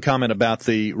some comment about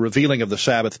the revealing of the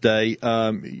Sabbath day.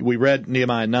 We read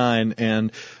Nehemiah 9,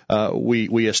 and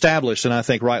we established, and I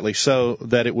think rightly so,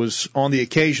 that it was on the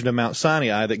occasion of Mount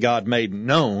Sinai that God made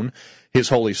known his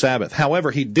holy Sabbath.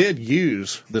 However, he did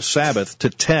use the Sabbath to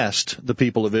test the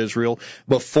people of Israel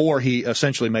before he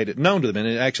essentially made it known to them.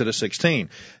 And in Exodus 16,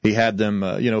 he had them,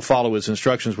 follow his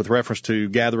instructions with reference to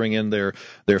gathering in their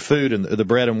food and the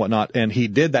bread and whatnot. And he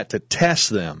did that to test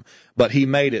them. But he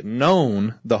made it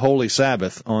known, the holy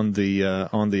Sabbath, on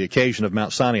the occasion of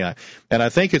Mount Sinai. And I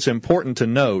think it's important to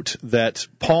note that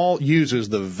Paul uses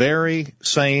the very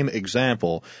same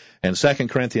example in 2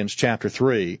 Corinthians chapter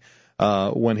 3,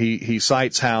 when he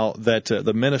cites how that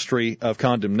the ministry of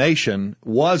condemnation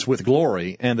was with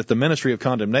glory, and that the ministry of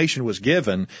condemnation was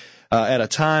given at a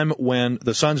time when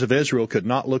the sons of Israel could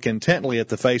not look intently at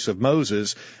the face of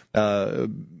Moses,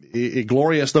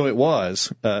 glorious though it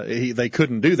was. They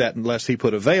couldn't do that unless he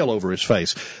put a veil over his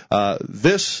face.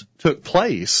 This took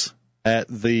place at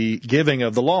the giving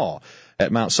of the law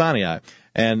at Mount Sinai,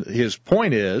 and his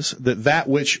point is that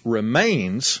which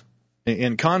remains,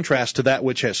 in contrast to that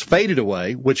which has faded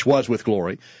away, which was with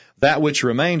glory, that which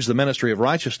remains, the ministry of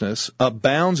righteousness,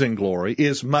 abounds in glory,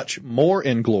 is much more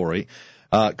in glory,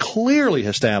 clearly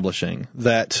establishing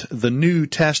that the New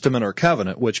Testament or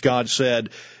covenant, which God said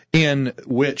in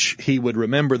which he would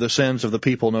remember the sins of the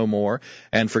people no more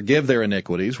and forgive their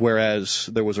iniquities, whereas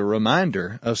there was a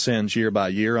reminder of sins year by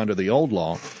year under the old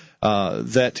law,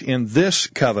 that in this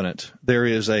covenant there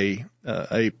is a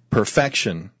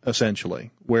perfection,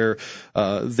 essentially, where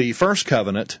the first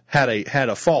covenant had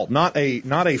a fault, not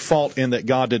a fault in that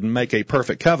God didn't make a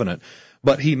perfect covenant,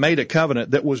 but he made a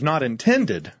covenant that was not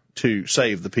intended to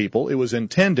save the people. It was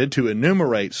intended to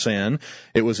enumerate sin.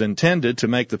 It was intended to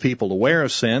make the people aware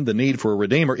of sin, the need for a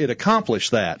redeemer. It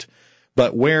accomplished that.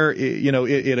 But where,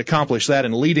 it accomplished that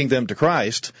in leading them to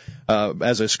Christ,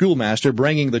 as a schoolmaster,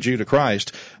 bringing the Jew to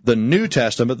Christ, the New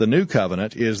Testament, the New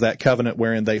Covenant, is that covenant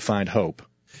wherein they find hope.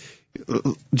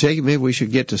 Jacob, maybe we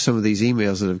should get to some of these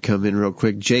emails that have come in real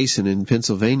quick. Jason in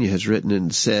Pennsylvania has written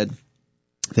and said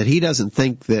that he doesn't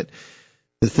think that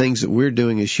the things that we're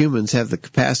doing as humans have the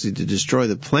capacity to destroy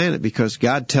the planet, because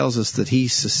God tells us that he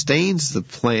sustains the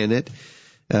planet.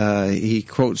 He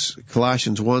quotes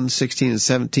Colossians 1:16 and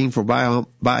 17, for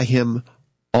by him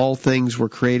all things were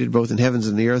created, both in heavens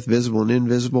and the earth, visible and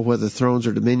invisible, whether thrones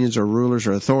or dominions or rulers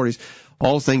or authorities.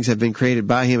 All things have been created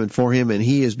by him and for him, and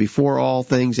he is before all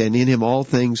things, and in him all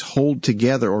things hold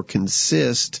together or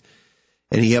consist,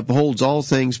 and he upholds all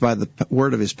things by the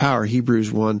word of his power,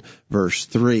 Hebrews 1, verse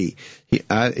 3.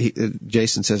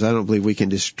 Jason says, I don't believe we can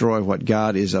destroy what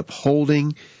God is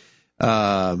upholding.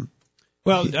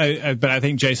 Well, but I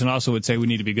think Jason also would say we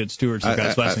need to be good stewards of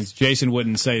God's blessings. Jason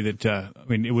wouldn't say that,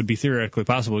 it would be theoretically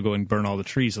possible to go and burn all the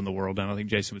trees in the world. I don't think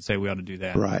Jason would say we ought to do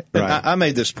that. Right. I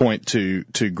made this point to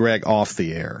Greg off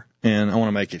the air, and I want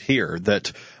to make it here,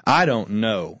 that I don't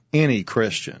know any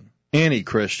Christian,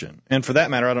 and for that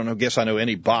matter, I know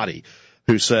anybody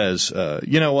who says,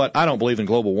 you know what, I don't believe in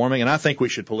global warming, and I think we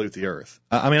should pollute the earth.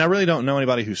 I really don't know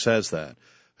anybody who says that,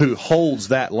 who holds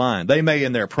that line. They may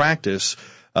in their practice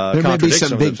there may be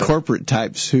some big corporate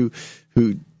types who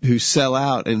sell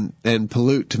out and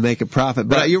pollute to make a profit.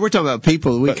 But we're talking about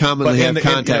people we commonly have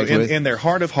contact with. In their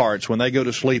heart of hearts, when they go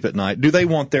to sleep at night, do they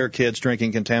want their kids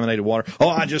drinking contaminated water? Oh,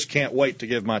 I just can't wait to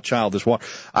give my child this water.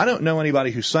 I don't know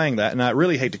anybody who's saying that, and I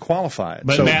really hate to qualify it.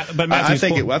 But I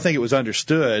think it was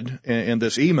understood in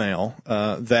this email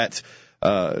that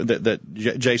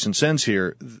Jason sends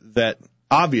here that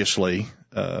obviously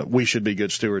we should be good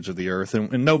stewards of the earth,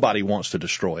 and nobody wants to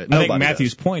destroy it. I think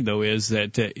Matthew's point, though, is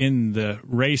that in the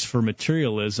race for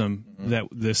materialism that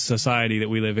this society that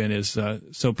we live in is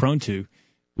so prone to,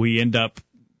 we end up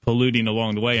polluting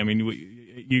along the way.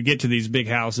 You get to these big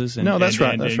houses, and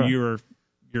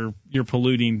you're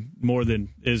polluting more than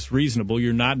is reasonable.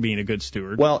 You're not being a good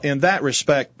steward. Well, in that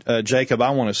respect, Jacob,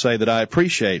 I want to say that I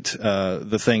appreciate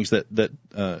the things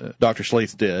that Dr.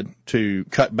 Sleeth did to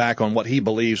cut back on what he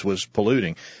believes was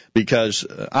polluting, because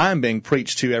I'm being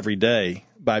preached to every day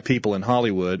by people in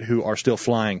Hollywood who are still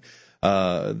flying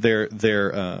their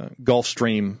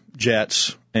Gulfstream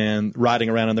jets and riding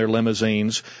around in their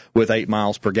limousines with 8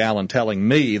 miles per gallon, telling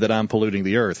me that I'm polluting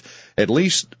the earth. At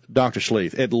least, Dr.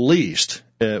 Sleeth,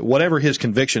 whatever his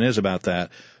conviction is about that,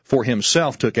 for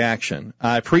himself took action.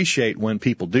 I appreciate when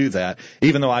people do that.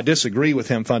 Even though I disagree with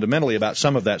him fundamentally about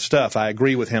some of that stuff, I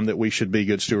agree with him that we should be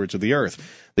good stewards of the earth.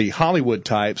 The Hollywood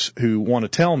types who want to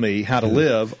tell me how to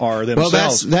live are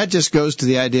themselves. Well, that just goes to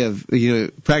the idea of,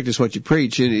 practice what you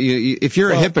preach. If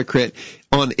you're a hypocrite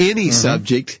on any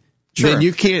subject, then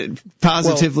you can't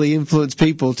positively influence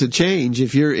people to change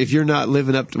if you're not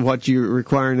living up to what you're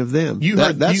requiring of them.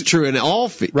 That's true in all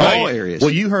areas.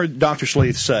 Well, you heard Dr.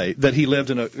 Sleeth say that he lived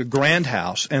in a grand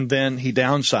house and then he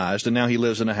downsized and now he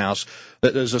lives in a house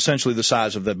that is essentially the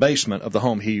size of the basement of the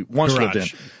home he once lived in.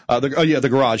 The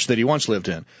garage that he once lived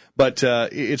in. But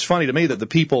it's funny to me that the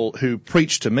people who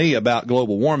preached to me about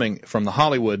global warming from the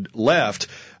Hollywood left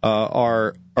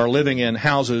are living in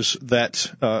houses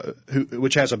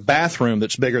which has a bathroom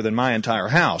that's bigger than my entire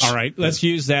house. All right, let's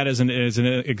use that as an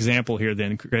example here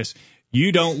then, Chris.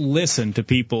 You don't listen to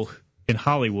people in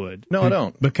Hollywood. No, I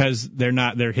don't. Because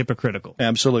they're hypocritical.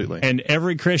 Absolutely. And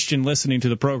every Christian listening to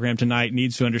the program tonight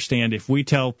needs to understand if we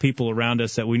tell people around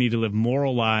us that we need to live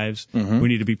moral lives, we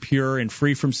need to be pure and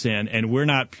free from sin, and we're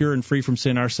not pure and free from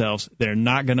sin ourselves, they're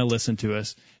not going to listen to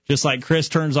us. Just like Chris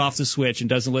turns off the switch and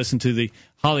doesn't listen to the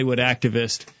Hollywood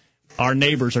activist, our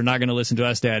neighbors are not going to listen to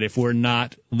us, Dad, if we're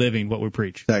not living what we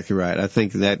preach. Exactly right. I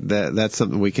think that's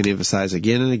something we can emphasize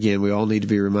again and again. We all need to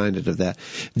be reminded of that.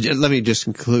 Let me just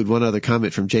conclude one other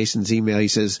comment from Jason's email. He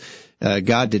says,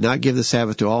 God did not give the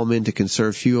Sabbath to all men to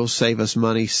conserve fuel, save us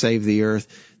money, save the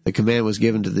earth. The command was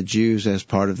given to the Jews as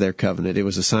part of their covenant. It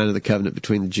was a sign of the covenant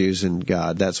between the Jews and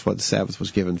God. That's what the Sabbath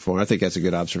was given for. I think that's a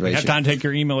good observation. You have time to take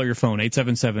your email or your phone,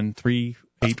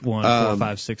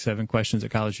 877-381-4567,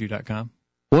 questions@collegeview.com.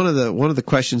 One of the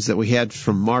questions that we had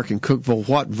from Mark in Cookville,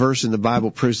 what verse in the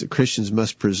Bible proves that Christians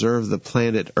must preserve the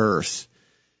planet Earth?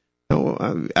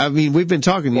 I mean, we've been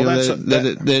talking,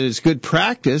 that it's good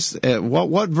practice.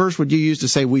 What verse would you use to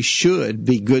say we should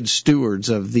be good stewards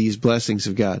of these blessings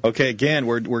of God? Okay, again,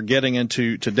 we're getting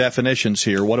into definitions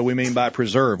here. What do we mean by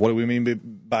preserve? What do we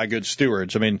mean by good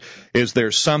stewards? I mean, is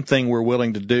there something we're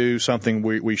willing to do, something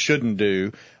we shouldn't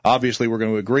do? Obviously, we're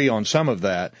going to agree on some of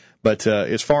that. But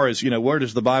as far as, where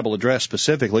does the Bible address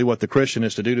specifically what the Christian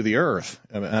is to do to the earth?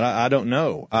 And I don't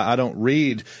know. I don't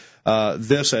read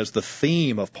this as the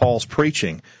theme of Paul's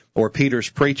preaching or Peter's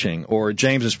preaching or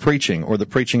James's preaching or the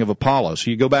preaching of Apollos.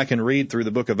 You go back and read through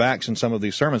the book of Acts and some of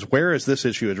these sermons. Where is this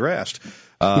issue addressed?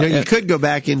 You could go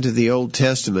back into the Old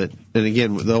Testament. And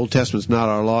again, the Old Testament's not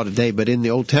our law today, but in the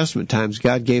Old Testament times,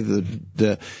 God gave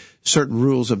the certain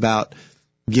rules about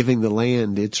giving the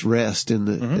land its rest in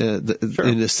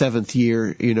the seventh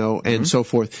year, and so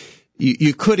forth.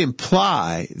 You could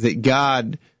imply that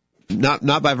God,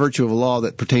 not by virtue of a law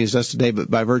that pertains to us today,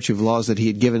 but by virtue of laws that he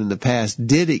had given in the past,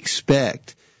 did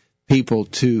expect people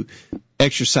to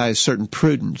exercise certain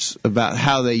prudence about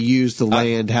how they use the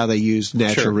land, how they use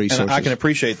natural resources. And I can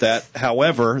appreciate that.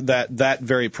 However, that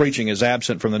very preaching is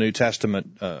absent from the New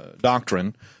Testament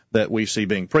doctrine that we see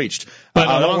being preached. But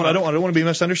I don't want to be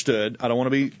misunderstood. I don't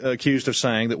want to be accused of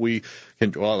saying that we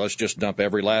can, let's just dump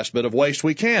every last bit of waste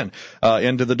we can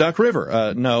into the Duck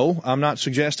River. No, I'm not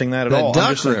suggesting that at all.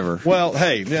 Duck River. Well,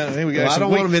 hey, I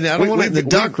don't want them in the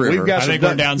Duck River. I think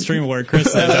we're downstream of where Chris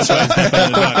says.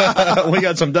 That's why we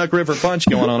got some Duck River punch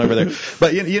going on over there.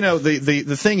 But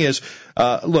the thing is,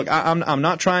 look, I'm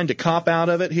not trying to cop out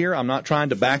of it here. I'm not trying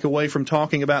to back away from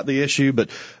talking about the issue.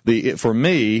 But for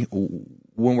me,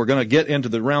 when we're going to get into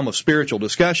the realm of spiritual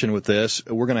discussion with this,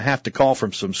 we're going to have to call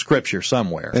from some scripture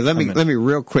somewhere. Hey, let me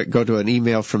real quick go to an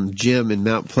email from Jim in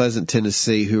Mount Pleasant,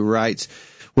 Tennessee, who writes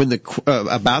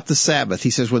about the Sabbath.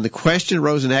 He says, when the question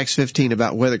arose in Acts 15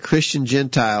 about whether Christian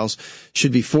Gentiles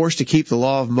should be forced to keep the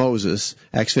law of Moses,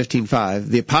 Acts 15:5,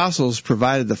 the apostles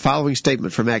provided the following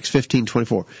statement from Acts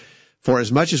 15:24. For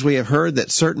as much as we have heard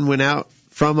that certain went out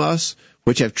from us,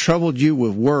 which have troubled you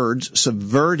with words,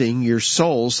 subverting your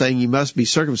souls, saying you must be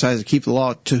circumcised to keep the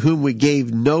law, to whom we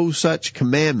gave no such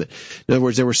commandment. In other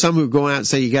words, there were some who go out and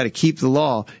say you got to keep the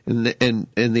law, and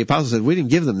the apostles said we didn't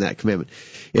give them that commandment.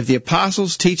 If the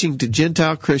apostles' teaching to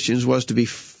Gentile Christians was to be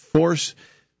forced,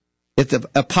 if the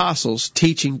apostles'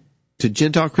 teaching to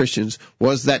Gentile Christians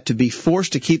was that to be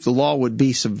forced to keep the law would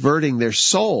be subverting their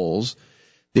souls,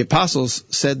 the apostles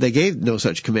said they gave no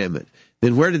such commandment.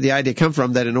 Then where did the idea come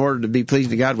from that in order to be pleasing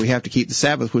to God, we have to keep the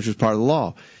Sabbath, which was part of the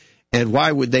law? And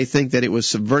why would they think that it was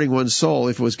subverting one's soul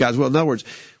if it was God's will? In other words,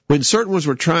 when certain ones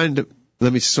were trying to,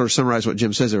 let me sort of summarize what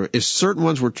Jim says there. When certain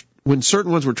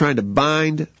ones were trying to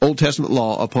bind Old Testament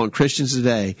law upon Christians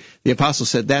today, the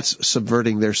apostles said that's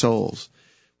subverting their souls.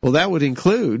 Well, that would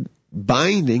include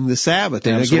binding the Sabbath.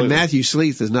 And Absolutely. Again, Matthew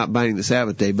Sleeth is not binding the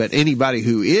Sabbath day, but anybody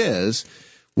who is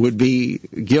would be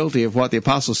guilty of what the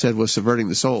apostle said was subverting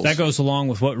the souls. That goes along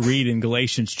with what we read in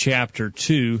Galatians chapter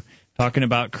 2, talking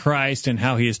about Christ and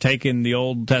how he has taken the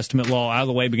Old Testament law out of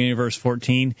the way, beginning of verse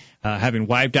 14, having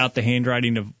wiped out the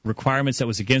handwriting of requirements that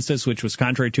was against us, which was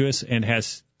contrary to us, and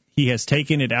has he has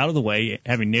taken it out of the way,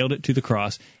 having nailed it to the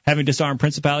cross. Having disarmed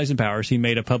principalities and powers, he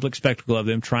made a public spectacle of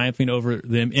them, triumphing over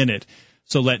them in it.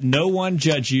 So let no one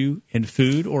judge you in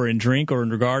food or in drink or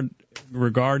in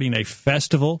regarding a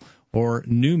festival or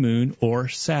new moon or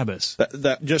Sabbath.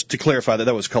 That just to clarify,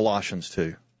 that was Colossians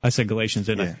 2. I said Galatians,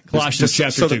 didn't I? Colossians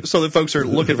chapter 2. So that folks are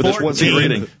looking for this. What's he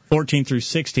reading? 14 through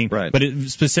 16. Right. But it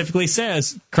specifically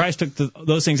says Christ took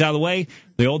those things out of the way,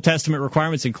 the Old Testament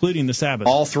requirements, including the Sabbath.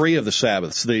 All three of the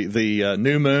Sabbaths, the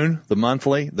new moon, the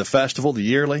monthly, the festival, the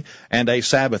yearly, and a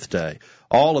Sabbath day.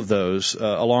 All of those,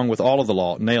 along with all of the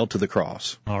law, nailed to the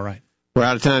cross. All right. We're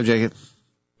out of time, Jacob.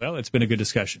 Well, it's been a good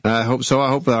discussion. I hope so. I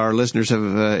hope our listeners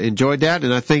have enjoyed that,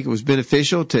 and I think it was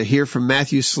beneficial to hear from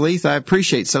Matthew Sleeth. I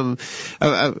appreciate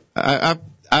I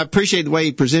appreciate the way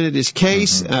he presented his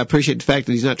case. I appreciate the fact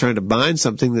that he's not trying to bind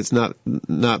something that's not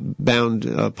bound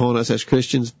upon us as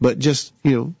Christians, but just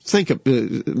think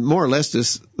more or less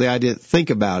just the idea. Think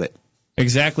about it.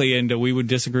 Exactly, and we would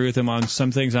disagree with him on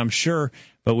some things, I'm sure,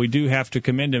 but we do have to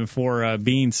commend him for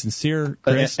being sincere,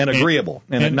 Chris, and agreeable,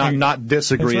 and not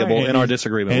disagreeable right. in our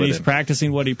disagreement and with him. And he's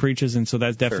practicing what he preaches, and so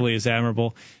that definitely is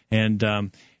admirable.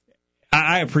 And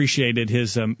I appreciated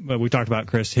his, we talked about,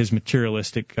 Chris, his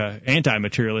materialistic,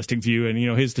 anti-materialistic view, and,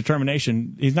 his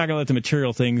determination. He's not going to let the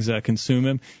material things consume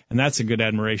him, and that's a good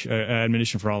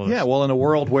admonition for all of us. Yeah, well, in a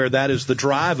world where that is the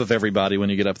drive of everybody when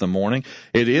you get up in the morning,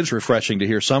 it is refreshing to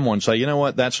hear someone say, you know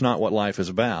what, that's not what life is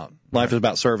about. Life is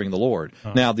about serving the Lord.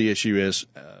 Now the issue is,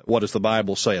 what does the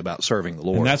Bible say about serving the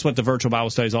Lord? And that's what the virtual Bible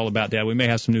study is all about, Dad. We may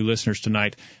have some new listeners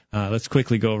tonight. Let's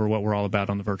quickly go over what we're all about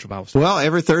on the virtual Bible study. Well,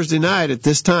 every Thursday night at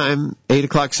this time, 8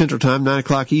 o'clock Central Time, 9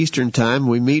 o'clock Eastern Time,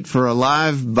 we meet for a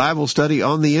live Bible study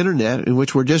on the Internet in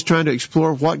which we're just trying to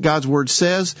explore what God's Word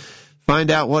says,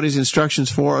 find out what His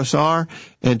instructions for us are,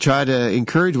 and try to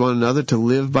encourage one another to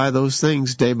live by those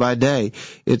things day by day.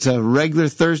 It's a regular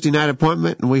Thursday night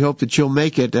appointment, and we hope that you'll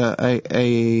make it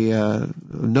a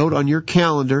note on your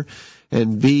calendar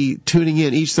and be tuning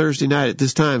in each Thursday night at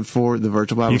this time for the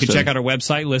virtual Bible study. You can check out our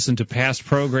website, listen to past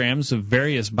programs of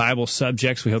various Bible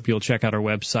subjects. We hope you'll check out our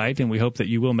website, and we hope that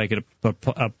you will make it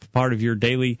a part of your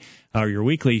daily or your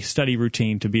weekly study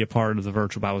routine to be a part of the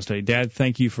virtual Bible study. Dad,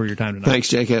 thank you for your time tonight. Thanks,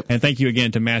 Jacob. And thank you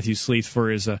again to Matthew Sleeth for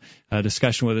his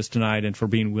discussion with us tonight and for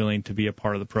being willing to be a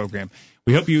part of the program.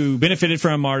 We hope you benefited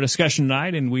from our discussion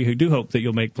tonight, and we do hope that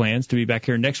you'll make plans to be back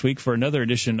here next week for another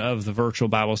edition of the virtual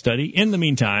Bible study. In the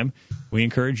meantime, we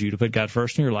encourage you to put God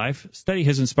first in your life, study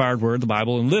His inspired Word, the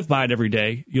Bible, and live by it every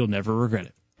day. You'll never regret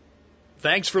it.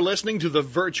 Thanks for listening to the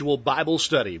Virtual Bible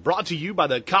Study, brought to you by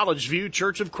the College View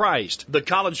Church of Christ. The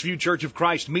College View Church of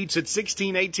Christ meets at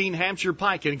 1618 Hampshire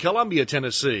Pike in Columbia,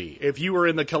 Tennessee. If you are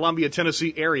in the Columbia,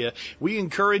 Tennessee area, we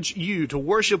encourage you to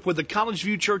worship with the College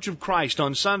View Church of Christ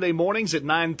on Sunday mornings at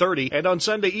 9:30 and on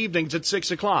Sunday evenings at 6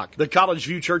 o'clock. The College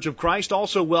View Church of Christ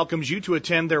also welcomes you to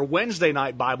attend their Wednesday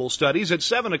night Bible studies at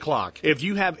 7 o'clock. If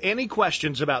you have any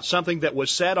questions about something that was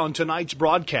said on tonight's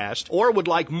broadcast or would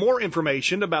like more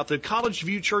information about the College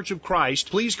View Church of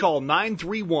Christ, please call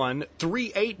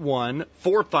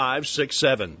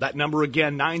 931-381-4567. That number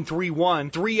again,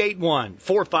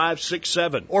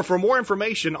 931-381-4567. Or for more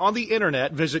information on the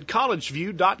Internet, visit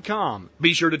collegeview.com.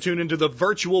 Be sure to tune into the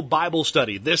virtual Bible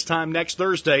study this time next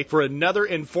Thursday for another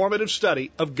informative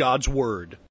study of God's Word.